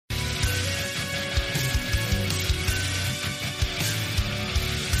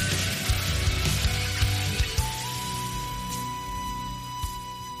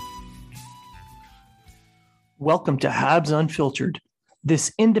Welcome to Habs Unfiltered.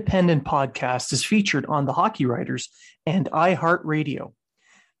 This independent podcast is featured on the Hockey Writers and iHeartRadio,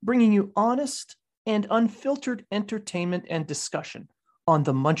 bringing you honest and unfiltered entertainment and discussion on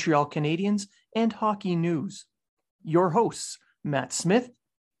the Montreal Canadiens and hockey news. Your hosts, Matt Smith,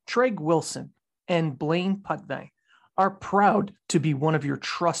 Treg Wilson, and Blaine Putney, are proud to be one of your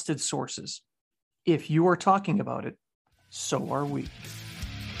trusted sources. If you are talking about it, so are we.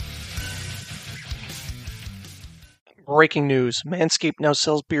 Breaking news. Manscaped now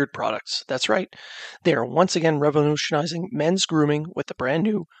sells beard products. That's right. They are once again revolutionizing men's grooming with the brand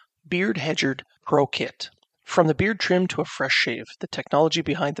new Beard Hedger Pro Kit. From the beard trim to a fresh shave, the technology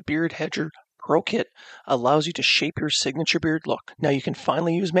behind the Beard Hedger Pro Kit allows you to shape your signature beard look. Now you can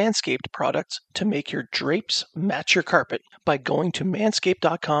finally use Manscaped products to make your drapes match your carpet by going to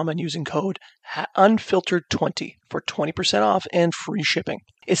manscaped.com and using code UNFILTERED20 for 20% off and free shipping.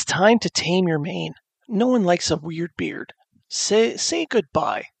 It's time to tame your mane. No one likes a weird beard. Say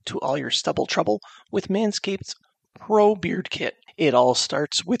goodbye to all your stubble trouble with Manscaped's Pro Beard Kit. It all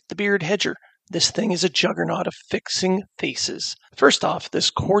starts with the Beard Hedger. This thing is a juggernaut of fixing faces. First off, this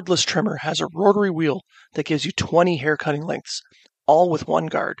cordless trimmer has a rotary wheel that gives you 20 hair cutting lengths, all with one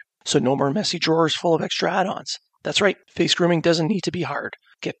guard. So no more messy drawers full of extra add-ons. That's right, face grooming doesn't need to be hard.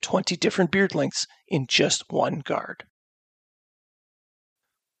 Get 20 different beard lengths in just one guard.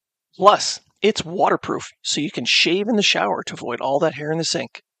 Plus, it's waterproof, so you can shave in the shower to avoid all that hair in the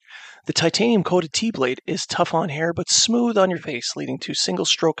sink. The titanium-coated T-blade is tough on hair but smooth on your face, leading to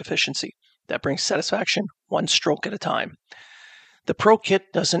single-stroke efficiency. That brings satisfaction one stroke at a time. The Pro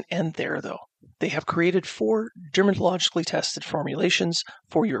Kit doesn't end there, though. They have created 4 dermatologically tested formulations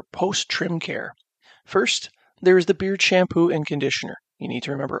for your post-trim care. First, there is the beard shampoo and conditioner. You need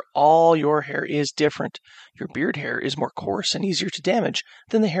to remember all your hair is different. Your beard hair is more coarse and easier to damage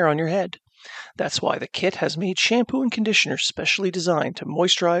than the hair on your head. That's why the kit has made shampoo and conditioner specially designed to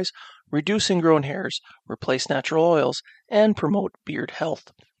moisturize, reduce ingrown hairs, replace natural oils, and promote beard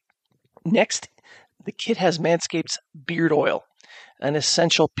health. Next, the kit has Manscaped's Beard Oil, an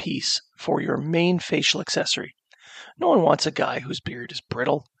essential piece for your main facial accessory. No one wants a guy whose beard is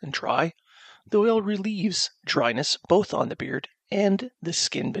brittle and dry. The oil relieves dryness both on the beard and the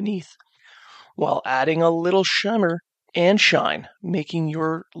skin beneath, while adding a little shimmer and shine, making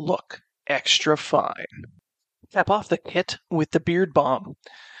your look extra fine. Cap off the kit with the Beard Balm,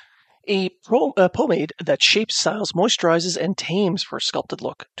 a pomade that shapes, styles, moisturizes, and tames for a sculpted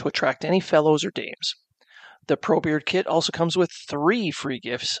look to attract any fellows or dames. The Pro Beard Kit also comes with 3 free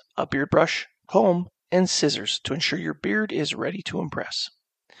gifts: a beard brush, comb, and scissors to ensure your beard is ready to impress.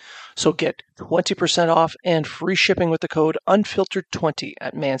 So get 20% off and free shipping with the code UNFILTERED20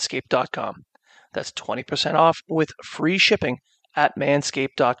 at manscaped.com. That's 20% off with free shipping at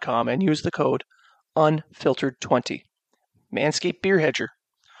manscaped.com and use the code UNFILTERED20. Manscaped Beard Hedger.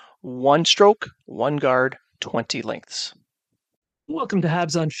 1 stroke, 1 guard, 20 lengths. Welcome to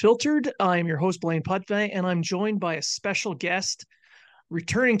Habs Unfiltered. I am your host, Blaine Putney, and I'm joined by a special guest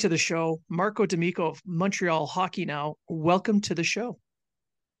returning to the show, Marco D'Amico of Montreal Hockey Now. Welcome to the show.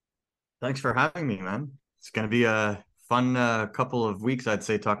 Thanks for having me, man. It's going to be a fun couple of weeks, I'd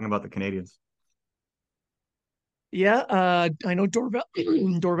say, talking about the Canadiens. Yeah, I know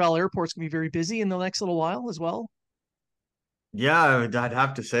Dorval Airport's going to be very busy in the next little while as well. Yeah, I'd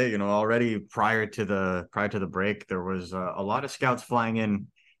have to say, already prior to the break, there was a lot of scouts flying in,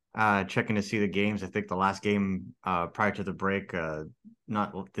 checking to see the games. I think the last game prior to the break,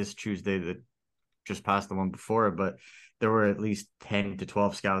 not this Tuesday that just passed, the one before, but there were at least 10 to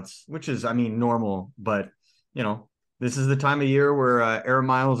 12 scouts, which is, normal. But, this is the time of year where air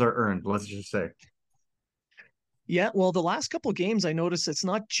miles are earned, let's just say. Yeah, well, the last couple of games, I noticed it's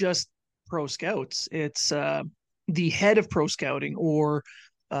not just pro scouts. It's the head of pro scouting or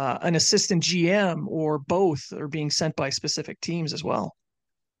an assistant GM or both are being sent by specific teams as well.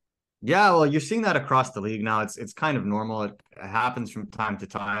 Yeah, well, you're seeing that across the league now. It's kind of normal. It happens from time to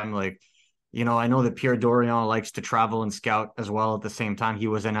time. Like, I know that Pierre Dorion likes to travel and scout as well at the same time. He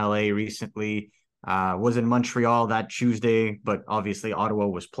was in LA recently, was in Montreal that Tuesday, but obviously Ottawa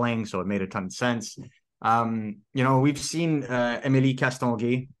was playing, so it made a ton of sense. We've seen Emilie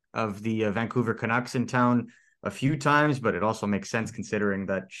Castonguay of the Vancouver Canucks in town a few times, but it also makes sense considering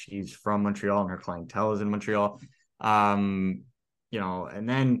that she's from Montreal and her clientele is in Montreal. And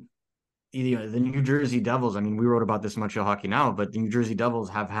then the New Jersey Devils. We wrote about this in Montreal Hockey Now, but the New Jersey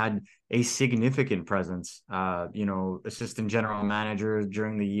Devils have had a significant presence. Assistant general manager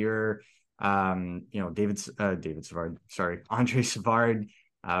during the year. David Savard, Andre Savard,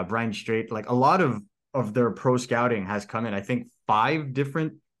 Brian Strait. Like a lot of their pro scouting has come in. I think 5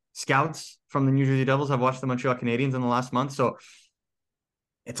 different scouts from the New Jersey Devils have watched the Montreal Canadiens in the last month. So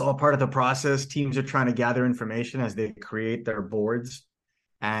it's all part of the process. Teams are trying to gather information as they create their boards.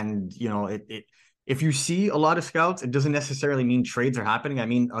 And, if you see a lot of scouts, it doesn't necessarily mean trades are happening. I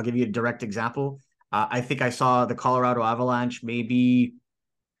mean, I'll give you a direct example. I think I saw the Colorado Avalanche maybe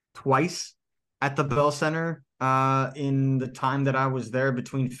twice at the Bell Center in the time that I was there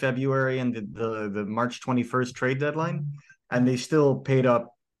between February and the March 21st trade deadline. And they still paid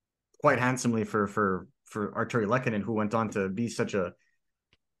up quite handsomely for Arturi Lehkonen, who went on to be such a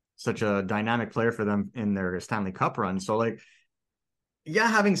dynamic player for them in their Stanley Cup run. So like, yeah,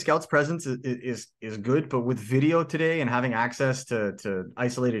 having scouts presence is good, but with video today and having access to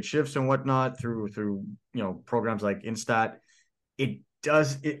isolated shifts and whatnot through programs like Instat, it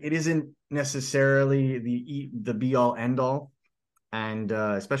isn't necessarily the be all end all. And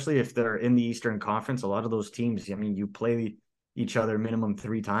especially if they're in the Eastern Conference, a lot of those teams, I mean, you play each other minimum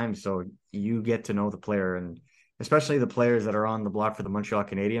 3 times, so you get to know the player, and especially the players that are on the block for the Montreal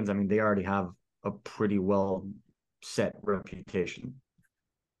Canadiens. I mean, they already have a pretty well set reputation.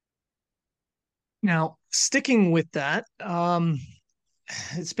 Now, sticking with that,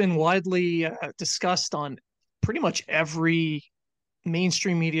 it's been widely discussed on pretty much every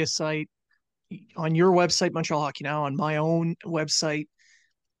mainstream media site, on your website, Montreal Hockey Now, on my own website,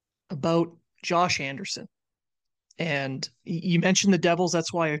 about Josh Anderson. And you mentioned the Devils.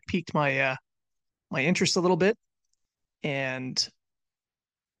 That's why I piqued my interest a little bit. And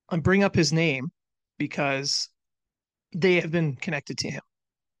I bring up his name because they have been connected to him.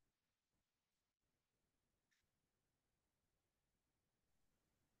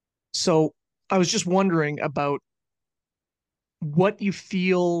 So I was just wondering about what you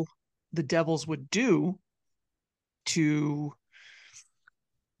feel the Devils would do to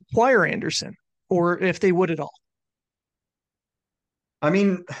acquire Anderson, or if they would at all. I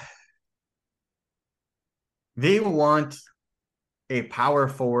mean, they want a power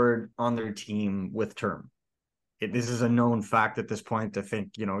forward on their team with term. This is a known fact at this point. I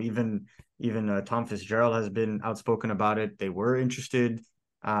think even Tom Fitzgerald has been outspoken about it. They were interested,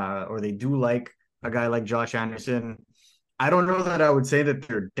 or they do like a guy like Josh Anderson. I don't know that I would say that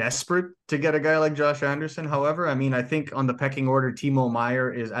they're desperate to get a guy like Josh Anderson. However, I mean, I think on the pecking order, Timo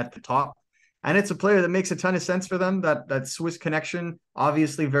Meier is at the top, and it's a player that makes a ton of sense for them. That Swiss connection,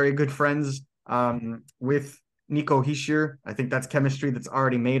 obviously, very good friends with Nico Hischier. I think that's chemistry that's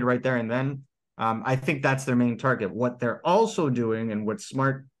already made right there and then. I think that's their main target. What they're also doing, and what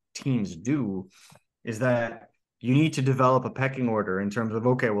smart teams do, is that you need to develop a pecking order in terms of,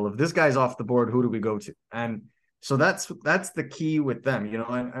 okay, well, if this guy's off the board, who do we go to? And so that's the key with them.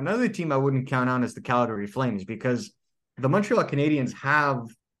 And another team I wouldn't count on is the Calgary Flames, because the Montreal Canadiens have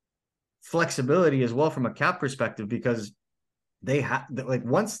flexibility as well from a cap perspective, because they have, like,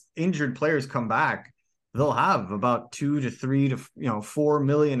 once injured players come back, they'll have about 2 to 3 to 4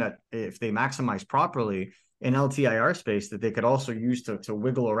 million if they maximize properly in LTIR space that they could also use to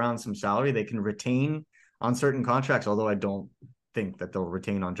wiggle around some salary. They can retain on certain contracts, although I don't think that they'll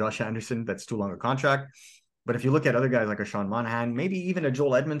retain on Josh Anderson. That's too long a contract. But if you look at other guys like a Sean Monahan, maybe even a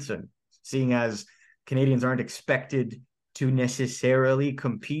Joel Edmondson, seeing as Canadians aren't expected to necessarily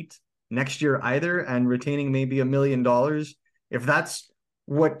compete next year either, and retaining maybe $1 million, if that's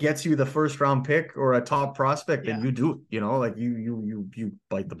what gets you the first round pick or a top prospect, then you do it. Like you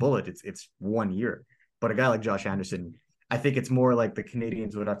bite the bullet. It's 1 year. But a guy like Josh Anderson, I think it's more like the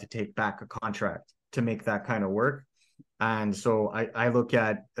Canadians would have to take back a contract to make that kind of work. And so I look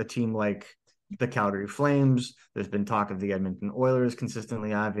at a team like the Calgary Flames. There's been talk of the Edmonton Oilers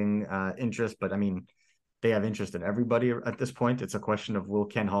consistently having interest, but I mean, they have interest in everybody at this point. It's a question of, will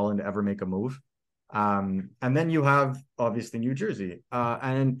Ken Holland ever make a move? And then you have obviously New Jersey,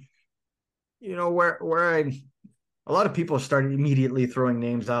 and where a lot of people started immediately throwing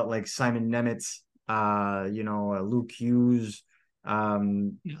names out like Simon Nemitz, Luke Hughes,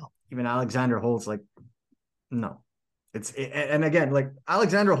 even Alexander Holtz. Like, no, and again, like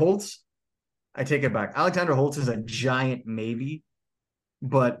Alexander Holtz, I take it back. Alexander Holtz is a giant maybe,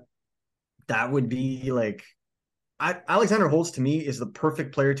 but that would be like, Alexander Holtz to me is the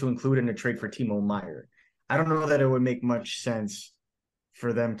perfect player to include in a trade for Timo Meier. I don't know that it would make much sense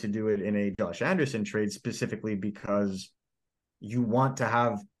for them to do it in a Josh Anderson trade, specifically because you want to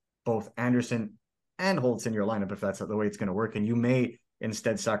have both Anderson and Holtz in your lineup if that's the way it's going to work, and you may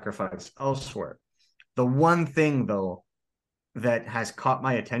instead sacrifice elsewhere. The one thing, though, that has caught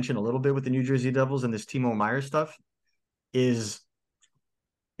my attention a little bit with the New Jersey Devils and this Timo Meier stuff is,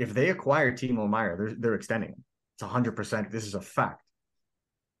 if they acquire Timo Meier, they're extending him. It's 100%. This is a fact.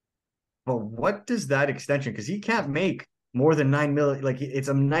 But what does that extension, because he can't make more than 9 million. Like it's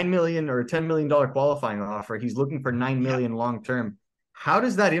a 9 million or $10 million qualifying offer. He's looking for nine Yeah, million long term. How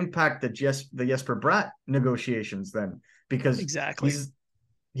does that impact the Jesper Bratt negotiations then? Because exactly.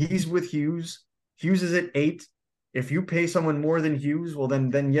 he's with Hughes. Hughes is at 8. If you pay someone more than Hughes, well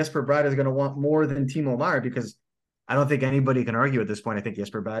then Jesper Bratt is going to want more than Timo Meyer, because I don't think anybody can argue at this point. I think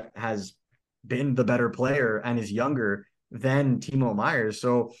Jesper Bratt has been the better player and is younger than Timo Meyer.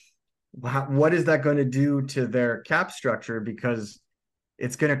 So what is that going to do to their cap structure? Because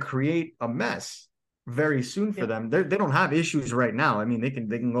it's going to create a mess very soon for Yep. them. They don't have issues right now. I mean, they can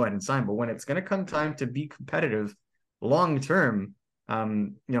go ahead and sign, but when it's going to come time to be competitive long term,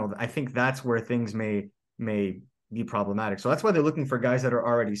 I think that's where things may be problematic. So that's why they're looking for guys that are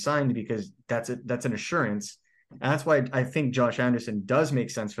already signed, because that's an assurance. And that's why I think Josh Anderson does make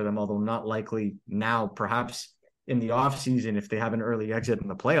sense for them, although not likely now, perhaps in the offseason if they have an early exit in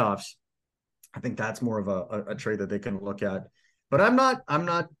the playoffs. I think that's more of a trade that they can look at. But I'm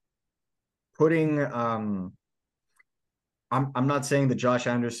not putting I'm not saying that Josh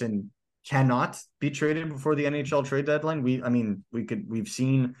Anderson cannot be traded before the NHL trade deadline. We've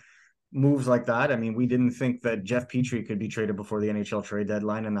seen moves like that. I mean, we didn't think that Jeff Petrie could be traded before the NHL trade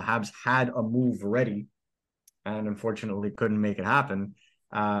deadline, and the Habs had a move ready and unfortunately couldn't make it happen.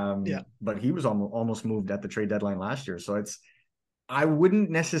 Yeah. But he was almost moved at the trade deadline last year. So I wouldn't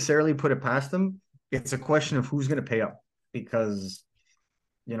necessarily put it past them. It's a question of who's going to pay up, because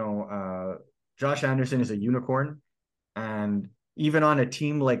you know, Josh Anderson is a unicorn, and even on a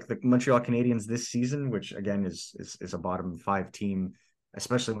team like the Montreal Canadiens this season, which again is a bottom 5 team,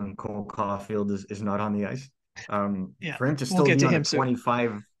 especially when Cole Caufield is not on the ice, Yeah. for him to We'll still get be to on a him soon.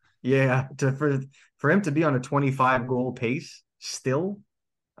 25, yeah, for him to be on a 25 goal pace still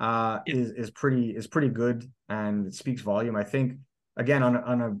Yeah. is pretty good, and it speaks volume. I think again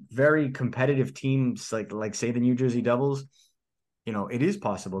on a very competitive team like say the New Jersey Devils, it is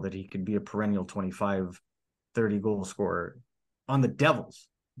possible that he could be a perennial 25, 30 goal scorer on the Devils,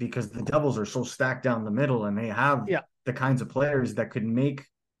 because the Devils are so stacked down the middle and they have Yeah. the kinds of players that could make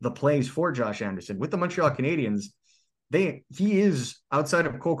the plays for Josh Anderson. With the Montreal Canadiens, he is, outside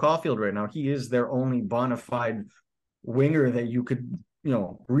of Cole Caufield right now, he is their only bona fide winger that you could,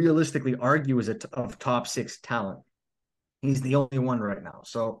 realistically argue is of top 6 talent. He's the only one right now.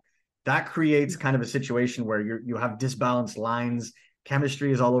 So that creates kind of a situation where you have disbalanced lines,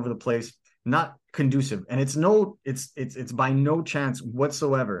 chemistry is all over the place, not conducive. And it's by no chance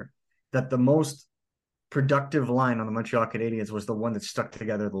whatsoever that the most productive line on the Montreal Canadiens was the one that stuck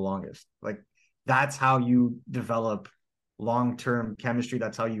together the longest. Like that's how you develop long-term chemistry.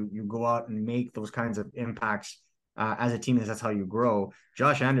 That's how you go out and make those kinds of impacts as a team. That's how you grow.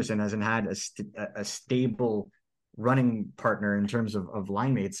 Josh Anderson hasn't had a stable running partner in terms of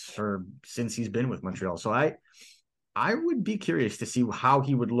line mates since he's been with Montreal. So I would be curious to see how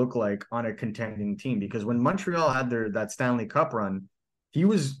he would look like on a contending team, because when Montreal had that Stanley Cup run, he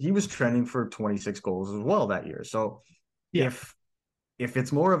was trending for 26 goals as well that year. So Yeah. if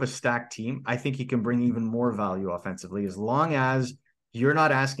it's more of a stacked team, I think he can bring even more value offensively, as long as you're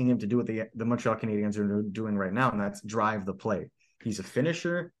not asking him to do what the Montreal Canadiens are doing right now, and that's drive the play. He's a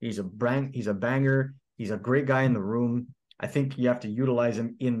finisher. He's a banger. He's a great guy in the room. I think you have to utilize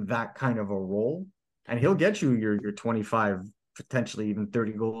him in that kind of a role, and he'll get you your 25, potentially even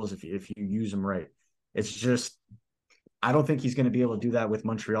 30 goals if you use him right. It's just I don't think he's going to be able to do that with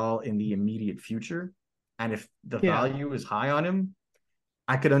Montreal in the immediate future. And if the Yeah. value is high on him,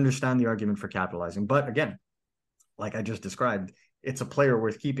 I could understand the argument for capitalizing. But again, like I just described, it's a player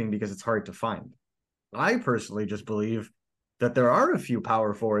worth keeping because it's hard to find. I personally just believe that there are a few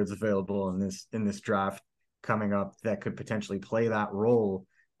power forwards available in this draft coming up that could potentially play that role.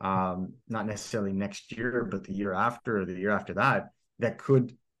 Not necessarily next year, but the year after or the year after that, that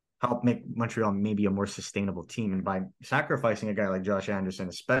could help make Montreal maybe a more sustainable team. And by sacrificing a guy like Josh Anderson,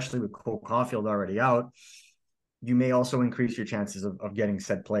 especially with Cole Caulfield already out, you may also increase your chances of getting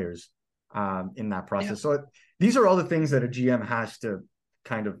said players in that Yeah. process. So these are all the things that a GM has to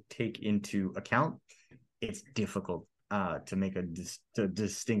kind of take into account. It's difficult to make a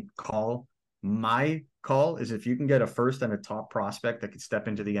distinct call. My call is if you can get a first and a top prospect that could step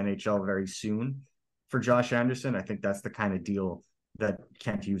into the NHL very soon for Josh Anderson, I think that's the kind of deal that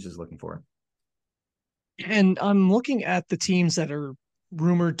Kent Hughes is looking for. And I'm looking at the teams that are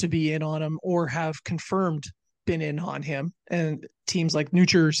rumored to be in on him or have confirmed been in on him, and teams like New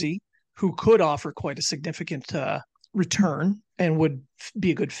Jersey, who could offer quite a significant return and would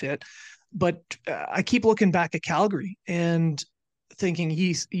be a good fit. But I keep looking back at Calgary and thinking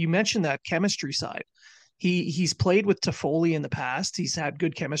you mentioned that chemistry side. He's played with Toffoli in the past. He's had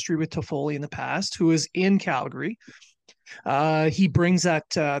good chemistry with Toffoli in the past, who is in Calgary. He brings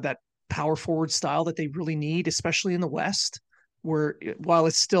that power forward style that they really need, especially in the West, where while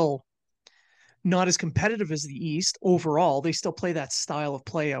it's still not as competitive as the East overall, they still play that style of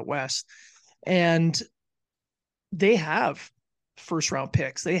play out West. And they have first round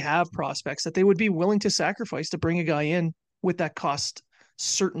picks. They have prospects that they would be willing to sacrifice to bring a guy in with that cost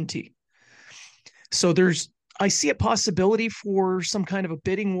certainty. So I see a possibility for some kind of a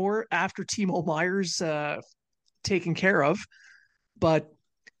bidding war after Timo Meyer's taken care of, but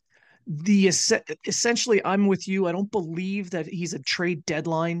the essentially, I'm with you. I don't believe that he's a trade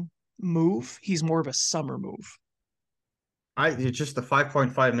deadline move. He's more of a summer move. It's just the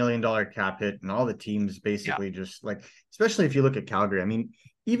 $5.5 million cap hit, and all the teams Yeah. basically just like, especially if you look at Calgary. I mean,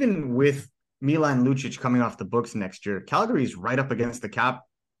 even with Milan Lucic coming off the books next year, Calgary's right up against the cap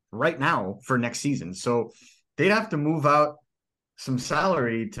right now for next season. So they'd have to move out some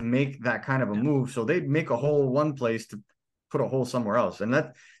salary to make that kind of a move. So they'd make a hole one place to put a hole somewhere else. And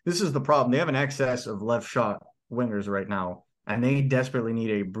this is the problem. They have an excess of left shot wingers right now, and they desperately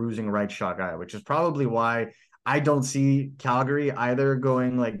need a bruising right shot guy, which is probably why I don't see Calgary either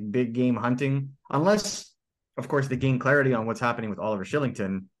going like big game hunting, unless, of course, they gain clarity on what's happening with Oliver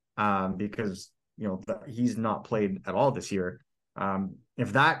Shillington, because he's not played at all this year.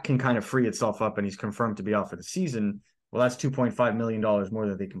 If that can kind of free itself up and he's confirmed to be out for the season, well, that's $2.5 million more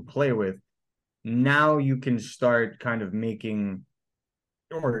that they can play with. Now you can start kind of making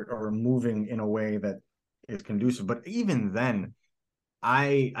or moving in a way that is conducive. But even then,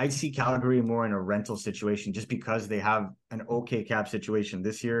 I see Calgary more in a rental situation just because they have an okay cap situation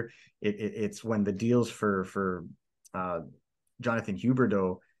this year. It's when the deals for Jonathan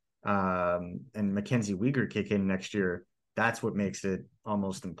Huberdeau and Mackenzie Weegar kick in next year. That's what makes it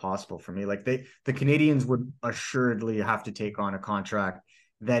almost impossible for me. Like the Canadians would assuredly have to take on a contract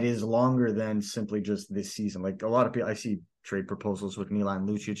that is longer than simply just this season. Like a lot of people, I see trade proposals with Milan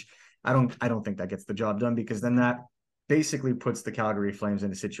Lucic. I don't think that gets the job done, because then that basically puts the Calgary Flames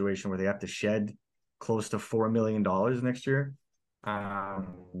in a situation where they have to shed close to $4 million next year. Yeah.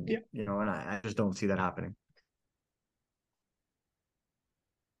 And I just don't see that happening.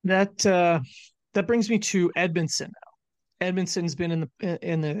 That brings me to Edmondson. Edmonton's been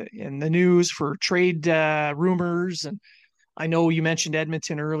in the news for trade rumors, and I know you mentioned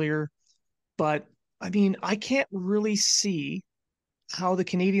Edmonton earlier, but I mean, I can't really see how the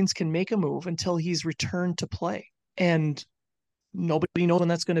Canadians can make a move until he's returned to play, and nobody knows when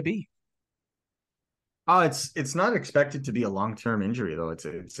that's going to be. Oh, it's not expected to be a long-term injury though. It's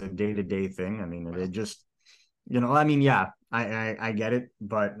a day-to-day thing. I mean, it just I mean, yeah, I get it,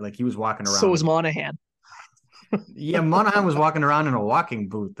 but like he was walking So is around. Monahan. Yeah, Monahan was walking around in a walking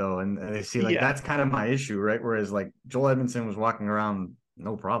boot though, and I see like Yeah. that's kind of my issue, right? Whereas like Joel Edmondson was walking around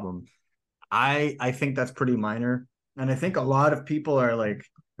no problem. I think that's pretty minor, and I think a lot of people are like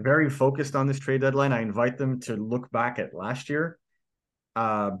very focused on this trade deadline. I invite them to look back at last year.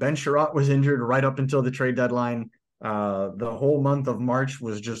 Ben Sherratt was injured right up until the trade deadline. The whole month of March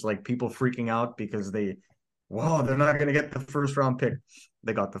was just like people freaking out because they're not going to get the first round pick.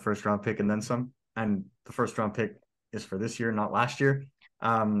 They got the first round pick and then some. And the first round pick is for this year, not last year.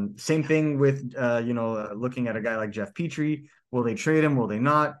 Same thing with, looking at a guy like Jeff Petrie. Will they trade him? Will they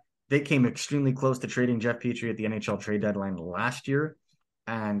not? They came extremely close to trading Jeff Petrie at the NHL trade deadline last year,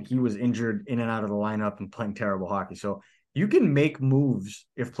 and he was injured in and out of the lineup and playing terrible hockey. So you can make moves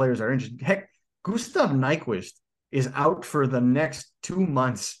if players are injured. Heck, Gustav Nyquist is out for the next 2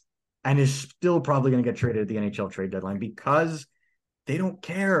 months and is still probably going to get traded at the NHL trade deadline because they don't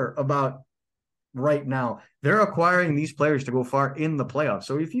care about right now. They're acquiring these players to go far in the playoffs.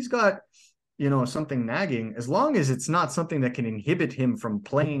 So if he's got, something nagging, as long as it's not something that can inhibit him from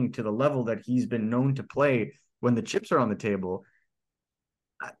playing to the level that he's been known to play when the chips are on the table,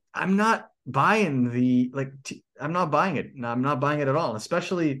 I'm not buying I'm not buying it. No, I'm not buying it at all.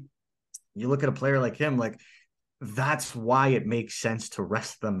 Especially you look at a player like him, like that's why it makes sense to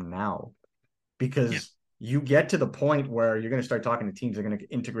rest them now, Yeah. because you get to the point where you're going to start talking to teams that are going to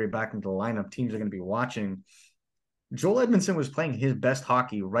integrate back into the lineup. Teams are going to be watching. Joel Edmondson was playing his best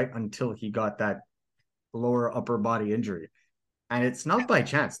hockey right until he got that lower upper body injury. And it's not by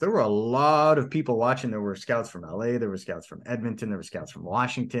chance. There were a lot of people watching. There were scouts from LA, there were scouts from Edmonton, there were scouts from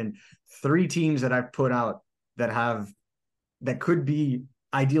Washington. 3 teams that I've put out that could be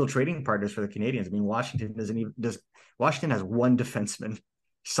ideal trading partners for the Canadians. I mean, Washington has 1 defenseman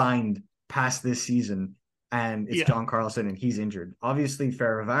signed past this season, and it's Yeah. John Carlson, and he's injured. Obviously,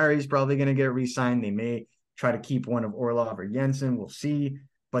 Ferravari is probably going to get re-signed. They may try to keep one of Orlov or Jensen. We'll see.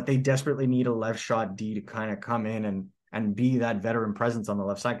 But they desperately need a left shot D to kind of come in and be that veteran presence on the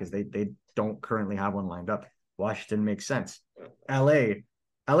left side, because they don't currently have one lined up. Washington makes sense. LA.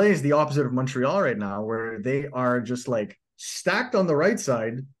 LA is the opposite of Montreal right now, where they are just like stacked on the right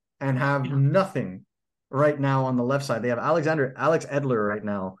side and have Yeah. nothing right now on the left side. They have Alex Edler right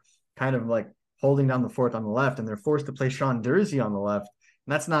now, kind of like holding down the fourth on the left, and they're forced to play Sean Dursey on the left.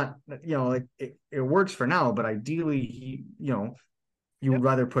 And that's not, like it works for now, but ideally you Yep. would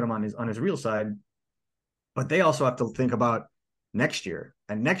rather put him on his real side. But they also have to think about next year.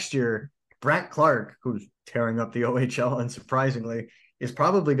 And next year, Brant Clark, who's tearing up the OHL, and surprisingly, is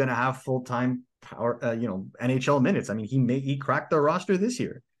probably going to have full time power, NHL minutes. I mean, he cracked the roster this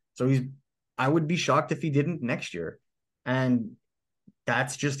year, so I would be shocked if he didn't next year. And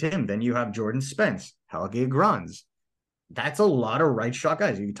that's just him. Then you have Jordan Spence, Helge Grans. That's a lot of right shot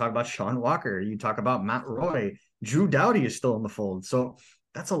guys. You talk about Sean Walker, you talk about Matt Roy, Drew Doughty is still in the fold. So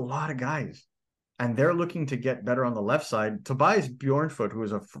that's a lot of guys, and they're looking to get better on the left side. Tobias Bjornfoot, who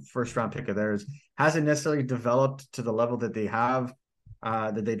is a first round pick of theirs, hasn't necessarily developed to the level that they have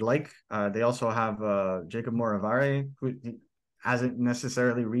that they'd like. They also have Jacob Moravare, who hasn't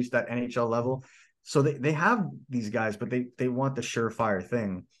necessarily reached that NHL level. So they have these guys, but they want the surefire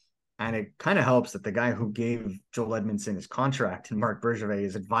thing. And it kind of helps that the guy who gave Joel Edmondson his contract and Marc Bergevin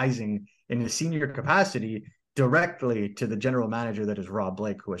is advising in a senior capacity directly to the general manager that is Rob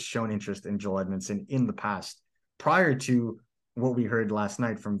Blake, who has shown interest in Joel Edmondson in the past. Prior to what we heard last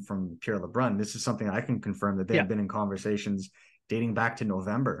night from Pierre LeBrun, this is something I can confirm that they have been in conversations dating back to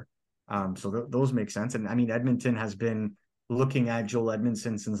November. So those make sense. And I mean, Edmonton has been looking at Joel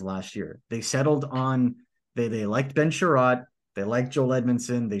Edmondson since last year. They settled on they liked Ben Sherratt. They liked Joel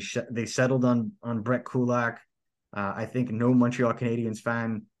Edmondson. They settled on Brett Kulak. I think no Montreal Canadiens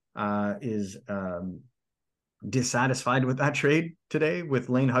fan is dissatisfied with that trade today, with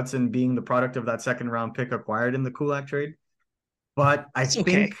Lane Hudson being the product of that second round pick acquired in the Kulak trade. But I It's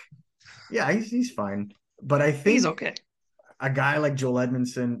okay. think, yeah, he's fine. But I He's think okay. a guy like Joel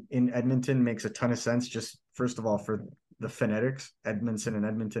Edmondson in Edmonton makes a ton of sense. Just first of all, for the phonetics, Edmondson and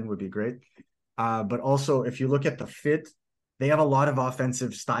Edmonton would be great. But also, if you look at the fit, they have a lot of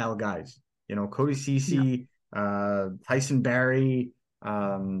offensive style guys. Cody Ceci, Tyson Barrie.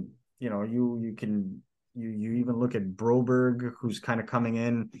 You can you even look at Broberg, who's kind of coming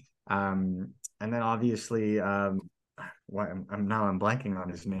in, and then obviously, I'm blanking on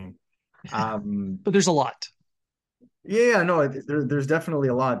his name. But there's a lot. Yeah, no, there's definitely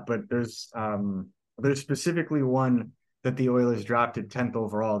a lot, but there's specifically one that the Oilers drafted 10th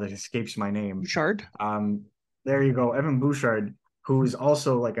overall that escapes my name. Bouchard. There you go, Evan Bouchard, who is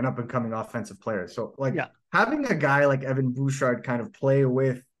also like an up and coming offensive player. So like having a guy like Evan Bouchard kind of play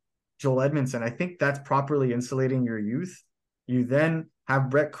with Joel Edmondson, I think that's properly insulating your youth. You then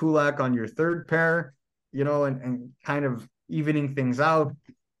have Brett Kulak on your third pair, and kind of evening things out.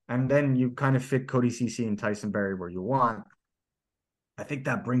 And then you kind of fit Cody Ceci and Tyson Barrie where you want. I think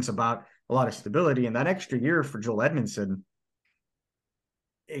that brings about a lot of stability. And that extra year for Joel Edmondson,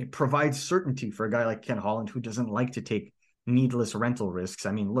 it provides certainty for a guy like Ken Holland, who doesn't like to take needless rental risks.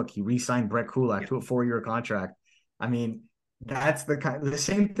 I mean, look, he re-signed Brett Kulak to a 4-year contract. I mean, that's the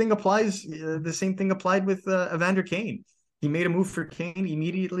same thing applies. The same thing applied with Evander Kane. He made a move for Kane,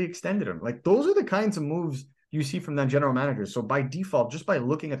 immediately extended him. Like, those are the kinds of moves you see from that general manager. So by default, just by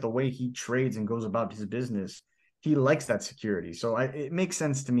looking at the way he trades and goes about his business, he likes that security. So it makes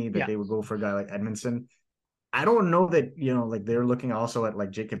sense to me that they would go for a guy like Edmondson. I don't know that, like they're looking also at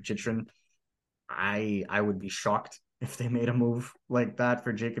like Jacob Chychrun. I would be shocked if they made a move like that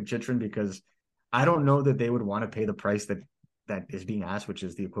for Jacob Chychrun, because I don't know that they would want to pay the price that is being asked, which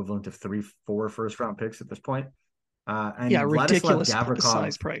is the equivalent of 3-4 first round picks at this point. And ridiculous Vladislav Gavrikov,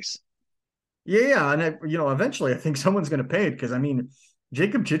 size price. Yeah, and eventually I think someone's going to pay it, because I mean,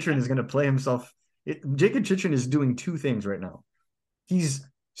 Jacob Chychrun is going to play himself. Jacob Chychrun is doing two things right now. He's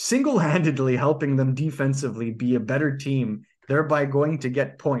single-handedly helping them defensively be a better team, thereby going to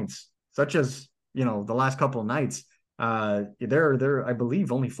get points, such as the last couple of nights. They're I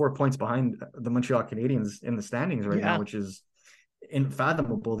believe only 4 points behind the Montreal Canadiens in the standings right now, which is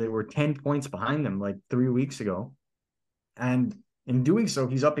unfathomable. They were 10 points behind them like 3 weeks ago, and in doing so,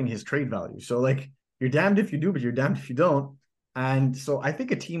 he's upping his trade value. So like, you're damned if you do, but you're damned if you don't. And so I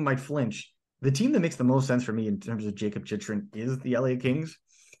think a team might flinch. The team that makes the most sense for me in terms of Jacob Chychrun is the LA Kings,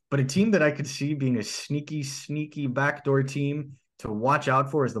 but a team that I could see being a sneaky backdoor team to watch out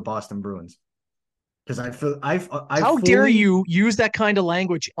for is the Boston Bruins. Because How dare you use that kind of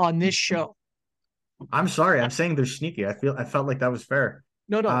language on this show? I'm sorry, I'm saying they're sneaky. I felt like that was fair.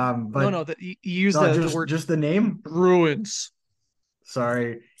 No. That you use the word just the name Bruins.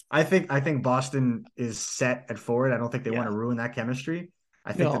 Sorry. I think Boston is set at forward. I don't think they want to ruin that chemistry.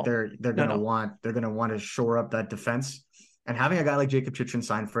 I think that No, they're no, gonna no. want to shore up that defense. And having a guy like Jacob Chitrin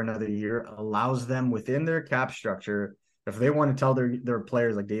sign for another year allows them within their cap structure, if they want to tell their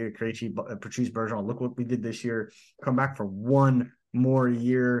players like David Krejci, Patrice Bergeron, look what we did this year, come back for one more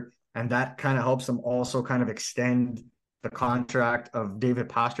year, and that kind of helps them also kind of extend the contract of David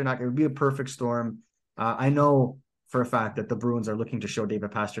Pastrnak. It would be a perfect storm. I know for a fact that the Bruins are looking to show David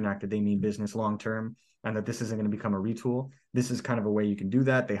Pastrnak that they mean business long term and that this isn't going to become a retool. This is kind of a way you can do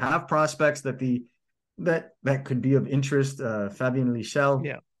that. They have prospects that could be of interest. Fabian Lichel,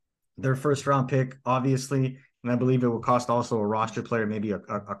 Yeah. their first round pick, obviously, and I believe it will cost also a roster player, maybe a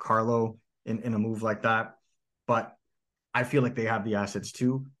Carlo in a move like that. But I feel like they have the assets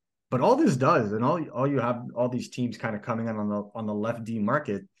too. But all this does, and all you have all these teams kind of coming in on the left D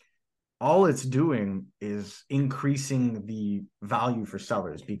market, all it's doing is increasing the value for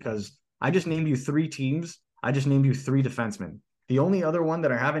sellers because I just named you three teams. I just named you three defensemen. The only other one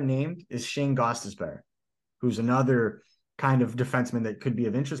that I haven't named is Shane Gostisbehere, who's another kind of defenseman that could be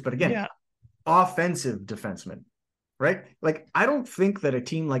of interest. But again, Yeah. offensive defenseman, right? Like, I don't think that a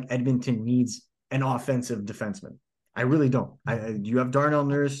team like Edmonton needs an offensive defenseman. I really don't. You have Darnell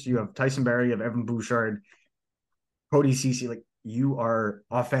Nurse, you have Tyson Barrie, you have Evan Bouchard, Cody Ceci. Like, you are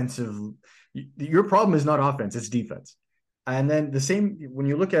offensive. Your problem is not offense; it's defense. And then the same when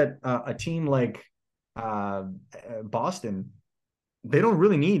you look at a team like uh, Boston, they don't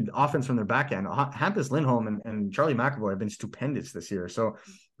really need offense from their back end. Hampus Lindholm and Charlie McAvoy have been stupendous this year, so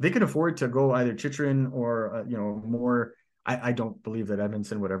they can afford to go either Chychrun or more. I don't believe that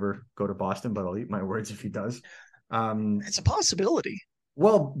Edmondson would ever go to Boston, but I'll eat my words if he does. It's a possibility.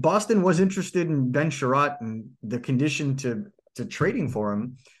 Well, Boston was interested in Ben Sherratt, and the condition to trading for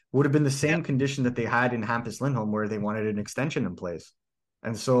him would have been the Yeah. same condition that they had in Hampus Lindholm, where they wanted an extension in place.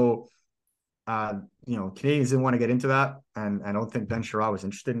 And so, Canadians didn't want to get into that, and I don't think Ben Sherratt was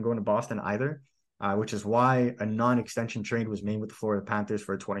interested in going to Boston either, which is why a non-extension trade was made with the Florida Panthers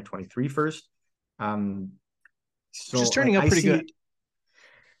for a 2023 first. Which is So, like, turning out I pretty good. see,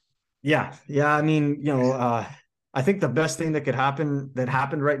 yeah, yeah. I mean, I think the best thing that could happen that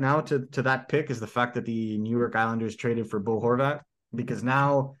happened right now to that pick is the fact that the New York Islanders traded for Bo Horvat because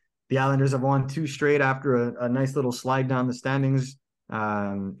now the Islanders have won two straight after a nice little slide down the standings,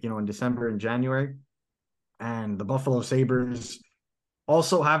 in December and January, and the Buffalo Sabres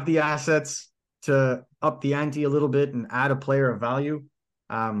also have the assets to up the ante a little bit and add a player of value.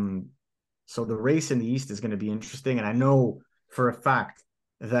 Um, so the race in the East is going to be interesting. And I know for a fact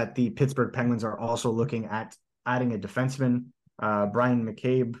that the Pittsburgh Penguins are also looking at adding a defenseman. Brian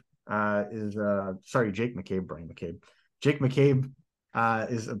McCabe Jake McCabe, Brian McCabe. Jake McCabe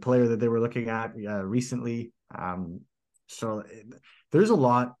is a player that they were looking at recently. So there's a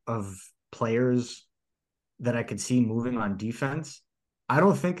lot of players that I could see moving on defense. I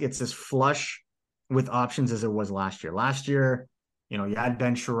don't think it's as flush with options as it was last year. Last year, you had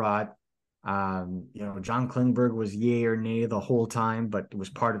Ben Sherratt. John Klingberg was yay or nay the whole time, but it was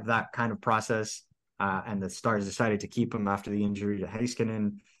part of that kind of process. And the Stars decided to keep him after the injury to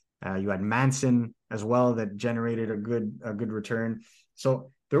Heiskanen. You had Manson as well that generated a good return.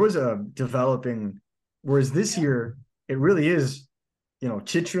 So there was a developing. Whereas this year, it really is,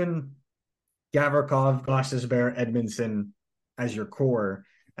 Chychrun, Gavrikov, Gostisbehere, Edmondson as your core,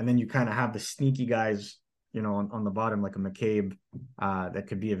 and then you kind of have the sneaky guys, on the bottom like a McCabe that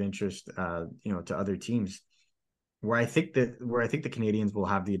could be of interest, to other teams. Where I think the Canadians will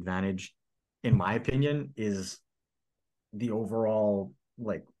have the advantage, in my opinion, is the overall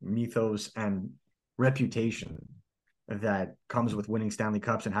like mythos and reputation that comes with winning Stanley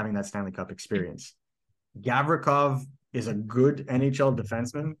Cups and having that Stanley Cup experience. Gavrikov is a good NHL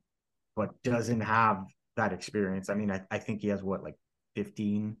defenseman, but doesn't have that experience. I mean, I think he has what, like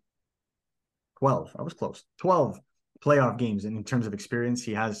 15, 12. I was close. 12 playoff games. And in terms of experience,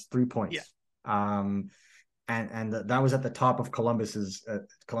 he has 3 Yeah. points. And that was at the top of Columbus's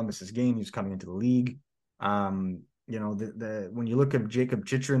game. He was coming into the league. When you look at Jacob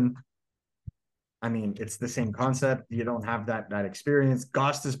Chychrun, I mean, it's the same concept. You don't have that experience.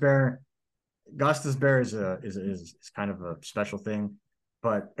 Gostisbehere is kind of a special thing.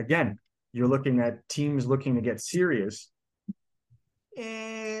 But again, you're looking at teams looking to get serious,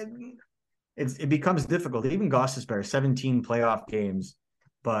 and it becomes difficult. Even Gostisbehere, 17 playoff games,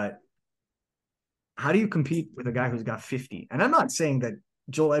 but how do you compete with a guy who's got 50? And I'm not saying that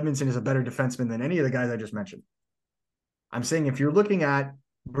Joel Edmondson is a better defenseman than any of the guys I just mentioned. I'm saying if you're looking at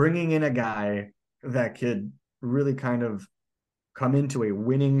bringing in a guy that could really kind of come into a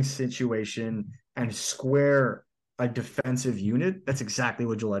winning situation and square a defensive unit, that's exactly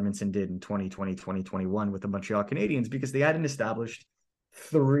what Joel Edmondson did in 2020, 2021 with the Montreal Canadiens, because they hadn't established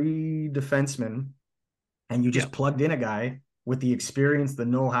three defensemen and you Yeah. just plugged in a guy with the experience, the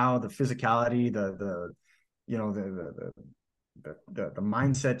know-how, the physicality, the you know the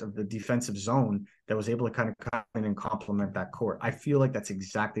mindset of the defensive zone that was able to kind of come in and complement that core. I feel like that's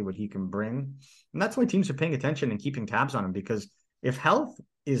exactly what he can bring, and that's why teams are paying attention and keeping tabs on him, because if health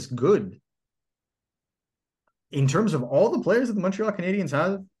is good in terms of all the players that the Montreal Canadiens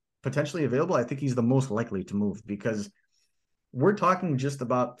have potentially available, I think he's the most likely to move, because we're talking just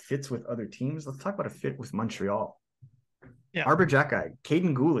about fits with other teams. Let's talk about a fit with Montreal. Yeah. Arbor Jacki,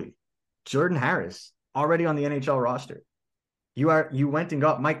 Caden Gooley, Jordan Harris, already on the NHL roster. You went and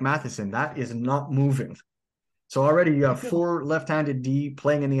got Mike Matheson. That is not moving. So already you have No. four left-handed D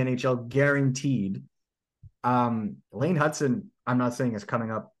playing in the NHL guaranteed. Lane Hudson, I'm not saying is coming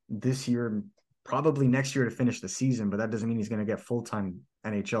up this year, probably next year to finish the season, but that doesn't mean he's going to get full-time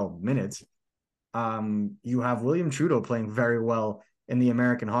NHL minutes. You have William Trudeau playing very well in the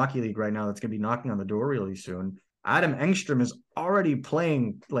American Hockey League right now. That's going to be knocking on the door really soon. Adam Engstrom is already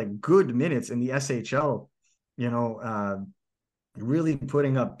playing like good minutes in the SHL, really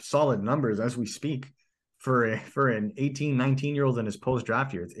putting up solid numbers as we speak for an 18, 19-year-old in his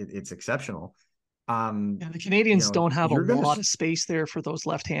post-draft year. It's exceptional. Yeah, the Canadians don't have a You're going to lot of space there for those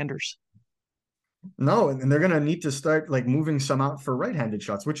left-handers. No, and they're gonna need to start like moving some out for right-handed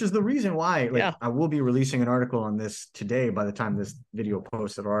shots, which is the reason why, like, Yeah. I will be releasing an article on this today by the time this video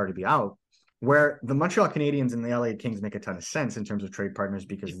posts, it'll already be out, where the Montreal Canadiens and the LA Kings make a ton of sense in terms of trade partners,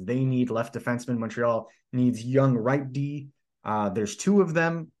 because they need left defensemen. Montreal needs young right D. There's two of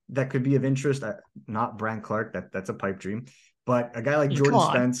them that could be of interest. Not Brant Clark, that's a pipe dream, but a guy like Yeah, come Jordan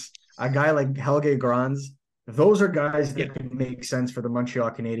on. Spence, a guy like Helge Grans. Those are guys Yeah. that could make sense for the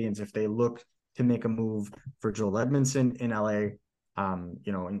Montreal Canadiens if they look to make a move for Joel Edmondson in LA.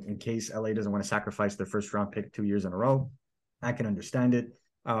 In case LA doesn't want to sacrifice their first round pick 2 years in a row, I can understand it.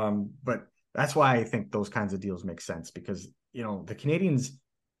 But that's why I think those kinds of deals make sense, because, the Canadiens,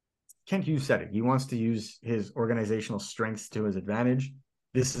 Kent Hughes said it. He wants to use his organizational strengths to his advantage.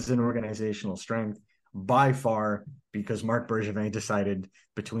 This is an organizational strength by far, because Marc Bergevin decided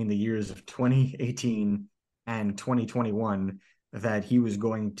between the years of 2018 and 2021 that he was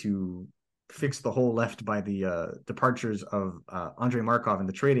going to fix the hole left by the departures of Andrei Markov and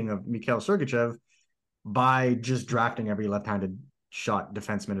the trading of Mikhail Sergachev by just drafting every left-handed shot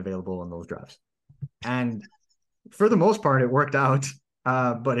defenseman available in those drafts. And for the most part, it worked out,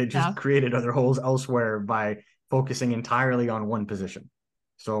 but it just Yeah. created other holes elsewhere by focusing entirely on one position.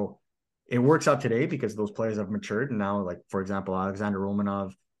 So it works out today because those players have matured. And now, like, for example, Alexander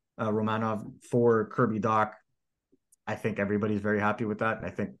Romanov for Kirby Dach, I think everybody's very happy with that. And I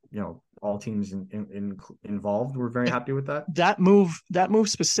think, all teams involved were very happy with that. That move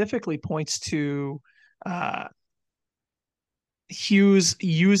specifically points to uh, Hughes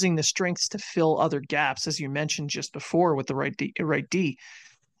using the strengths to fill other gaps, as you mentioned just before, with the right D.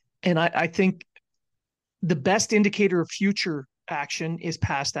 And I think the best indicator of future action is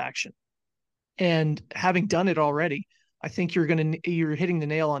past action. And having done it already, I think you're hitting the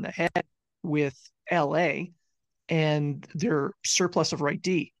nail on the head with LA and their surplus of right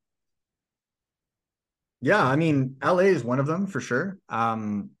D. Yeah, I mean, LA is one of them for sure.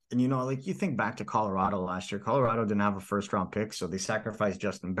 And like, you think back to Colorado last year. Colorado didn't have a first round pick, so they sacrificed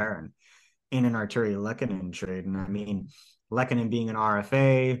Justin Barron in an Arturi Lehkonen trade. And I mean, Lehkonen being an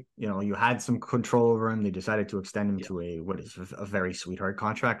RFA, you had some control over him. They decided to extend him Yeah. to what is a very sweetheart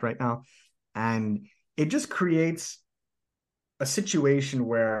contract right now. And it just creates a situation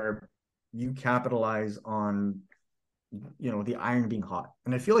where you capitalize on, the iron being hot.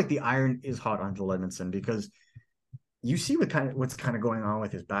 And I feel like the iron is hot on Joel Edmondson, because you see what's kind of going on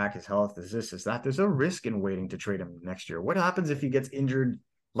with his back, his health, is that. There's a risk in waiting to trade him next year. What happens if he gets injured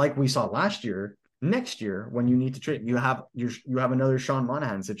like we saw last year? Next year, when you need to trade, you have another Sean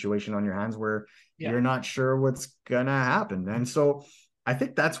Monahan situation on your hands where Yeah. you're not sure what's gonna happen. And so I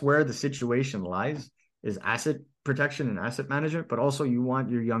think that's where the situation lies, is asset protection and asset management, but also you want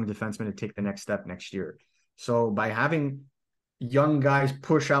your young defenseman to take the next step next year. So by having young guys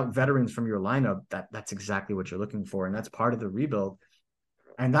push out veterans from your lineup, that's exactly what you're looking for. And that's part of the rebuild.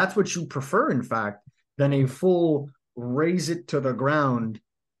 And that's what you prefer, in fact, than a full raise it to the ground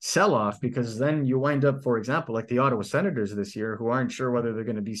sell-off, because then you wind up, for example, like the Ottawa Senators this year, who aren't sure whether they're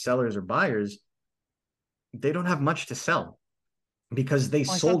going to be sellers or buyers. They don't have much to sell because they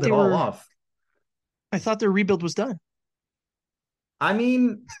Well, I thought sold it all off. I thought their rebuild was done. I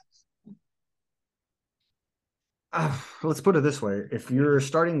mean, let's put it this way. If your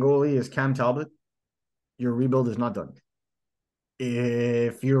starting goalie is Cam Talbot, your rebuild is not done.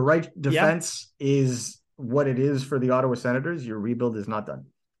 If your right Yeah. defense is what it is for the Ottawa Senators, your rebuild is not done.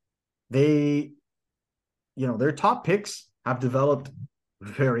 They, their top picks have developed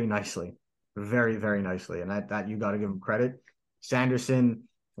very nicely, very, very nicely. And that you got to give them credit. Sanderson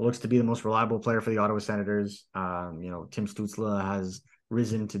looks to be the most reliable player for the Ottawa Senators. Tim Stützle has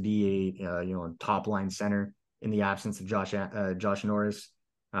risen to be a top line center in the absence of Josh Norris.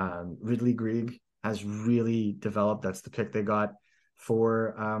 Ridley Greig has really developed. That's the pick they got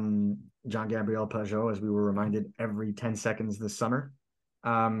for John Gabriel Pajot, as we were reminded every 10 seconds this summer.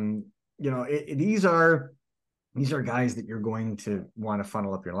 These are guys that you're going to want to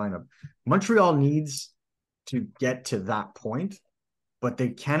funnel up your lineup. Montreal needs to get to that point, but they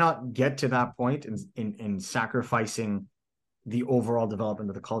cannot get to that point in sacrificing the overall development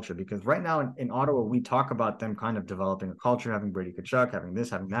of the culture. Because right now in Ottawa, we talk about them kind of developing a culture, having Brady Tkachuk, having this,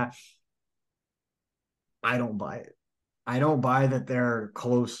 having that. I don't buy it. I don't buy that they're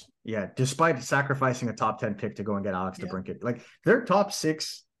close yet, despite sacrificing a top 10 pick to go and get Alex DeBrincat. Like, their top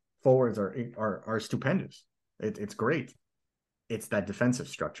 6 forwards are stupendous. It's great. It's that defensive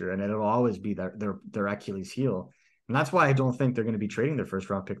structure, and it'll always be their Achilles heel. And that's why I don't think they're going to be trading their first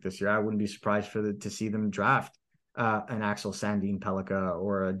round pick this year. I wouldn't be surprised to see them draft an Axel Sandin Pellikka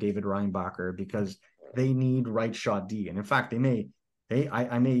or a David Reinbacher, because they need right shot D. And in fact, I may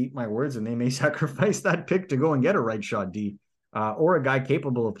eat my words, and they may sacrifice that pick to go and get a right shot D or a guy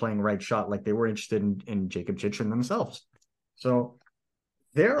capable of playing right shot, like they were interested in Jacob Chychrun themselves. So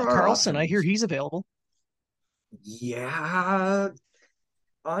there are Carlson, options. I hear he's available. Yeah,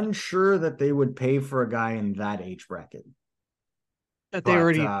 unsure that they would pay for a guy in that age bracket. That they But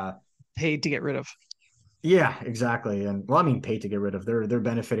already paid to get rid of. yeah, exactly. And well, I mean, pay to get rid of. They're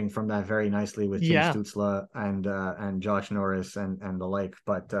benefiting from that very nicely with Tim Stützle and Josh Norris and the like.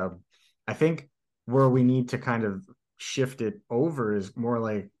 But I think where we need to kind of shift it over is more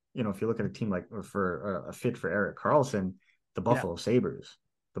like, if you look at a team like for a fit for Erik Karlsson, the Buffalo Sabres.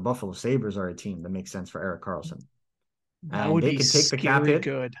 The Buffalo Sabres are a team that makes sense for Erik Karlsson. That And would they be could take the cap scary hit.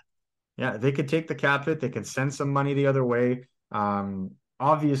 good. Yeah, they could take the cap hit. They could send some money the other way.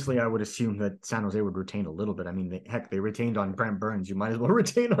 Obviously, I would assume that San Jose would retain a little bit. I mean, they retained on Brent Burns. You might as well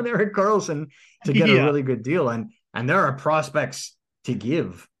retain on Erik Karlsson to get a really good deal. And there are prospects to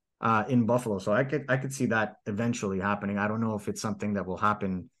give in Buffalo, so I could see that eventually happening. I don't know if it's something that will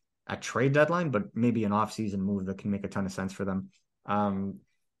happen at trade deadline, but maybe an offseason move that can make a ton of sense for them.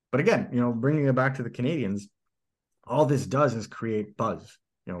 But again, bringing it back to the Canadiens, all this does is create buzz.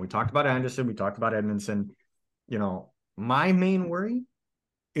 We talked about Anderson, we talked about Edmondson. My main worry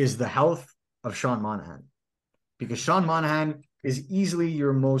is the health of Sean Monahan, because Sean Monahan is easily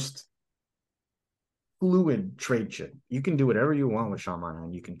your most fluid trade chip. You can do whatever you want with Sean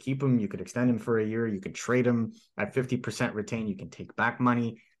Monahan. You can keep him, you could extend him for a year, you could trade him at 50% retain, you can take back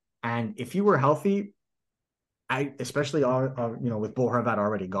money. And if you were healthy, especially with Bo Horvat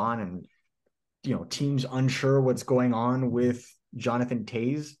already gone, and teams unsure what's going on with Jonathan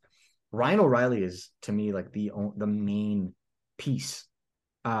Toews, Ryan O'Reilly is, to me, like the main piece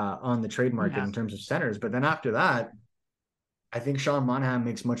on the trade market in terms of centers. But then after that, I think Sean Monahan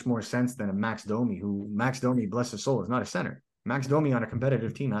makes much more sense than a Max Domi, Max Domi, bless his soul, is not a center. Max Domi on a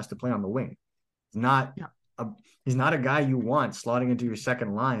competitive team has to play on the wing. He's not a guy you want slotting into your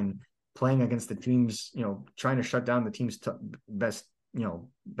second line, playing against the team's, trying to shut down the team's best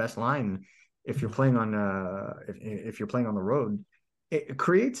line. If you're playing on if you're playing on the road, it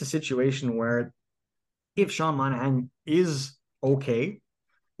creates a situation where if Sean Monahan is okay,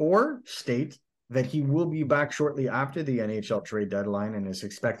 or state that he will be back shortly after the NHL trade deadline and is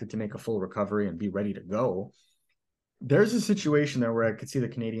expected to make a full recovery and be ready to go, there's a situation there where I could see the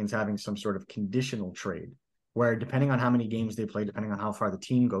Canadiens having some sort of conditional trade, where depending on how many games they play, depending on how far the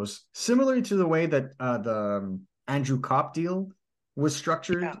team goes, similarly to the way that the Andrew Kopp deal was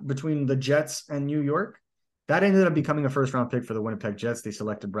structured between the Jets and New York. That ended up becoming a first-round pick for the Winnipeg Jets. They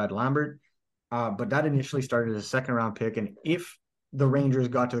selected Brad Lambert, but that initially started as a second-round pick. And if the Rangers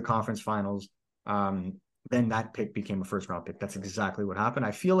got to the conference finals, then that pick became a first-round pick. That's exactly what happened.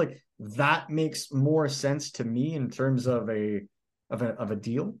 I feel like that makes more sense to me in terms of a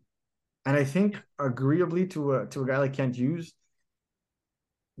deal. And I think agreeably to a guy like Kent Hughes,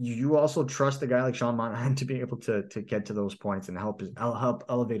 you also trust a guy like Sean Monahan to be able to get to those points and help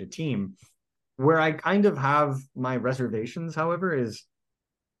elevate a team. Where I kind of have my reservations, however, is,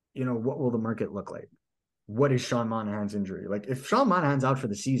 what will the market look like? What is Sean Monahan's injury? Like, if Sean Monahan's out for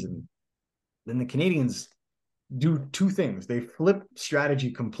the season, then the Canadiens do two things. They flip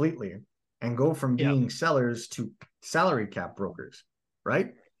strategy completely and go from being sellers to salary cap brokers,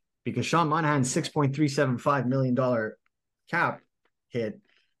 right? Because Sean Monahan's $6.375 million cap hit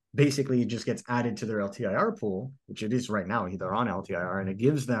basically just gets added to their LTIR pool, which it is right now. They're on LTIR, and it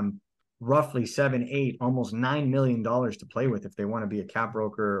gives them roughly 7, 8, almost $9 million to play with if they want to be a cap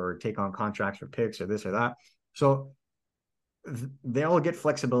broker or take on contracts for picks or this or that. So they all get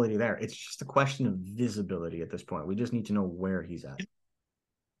flexibility there. It's just a question of visibility at this point. We just need to know where he's at.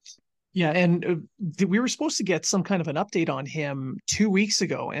 Yeah, and we were supposed to get some kind of an update on him 2 weeks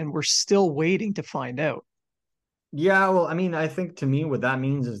ago, and we're still waiting to find out. Yeah, well, I mean, I think to me, what that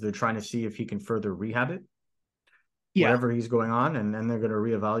means is they're trying to see if he can further rehab it, Yeah, whatever he's going on, and then they're going to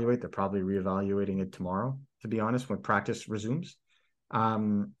reevaluate. They're probably reevaluating it tomorrow, to be honest, when practice resumes.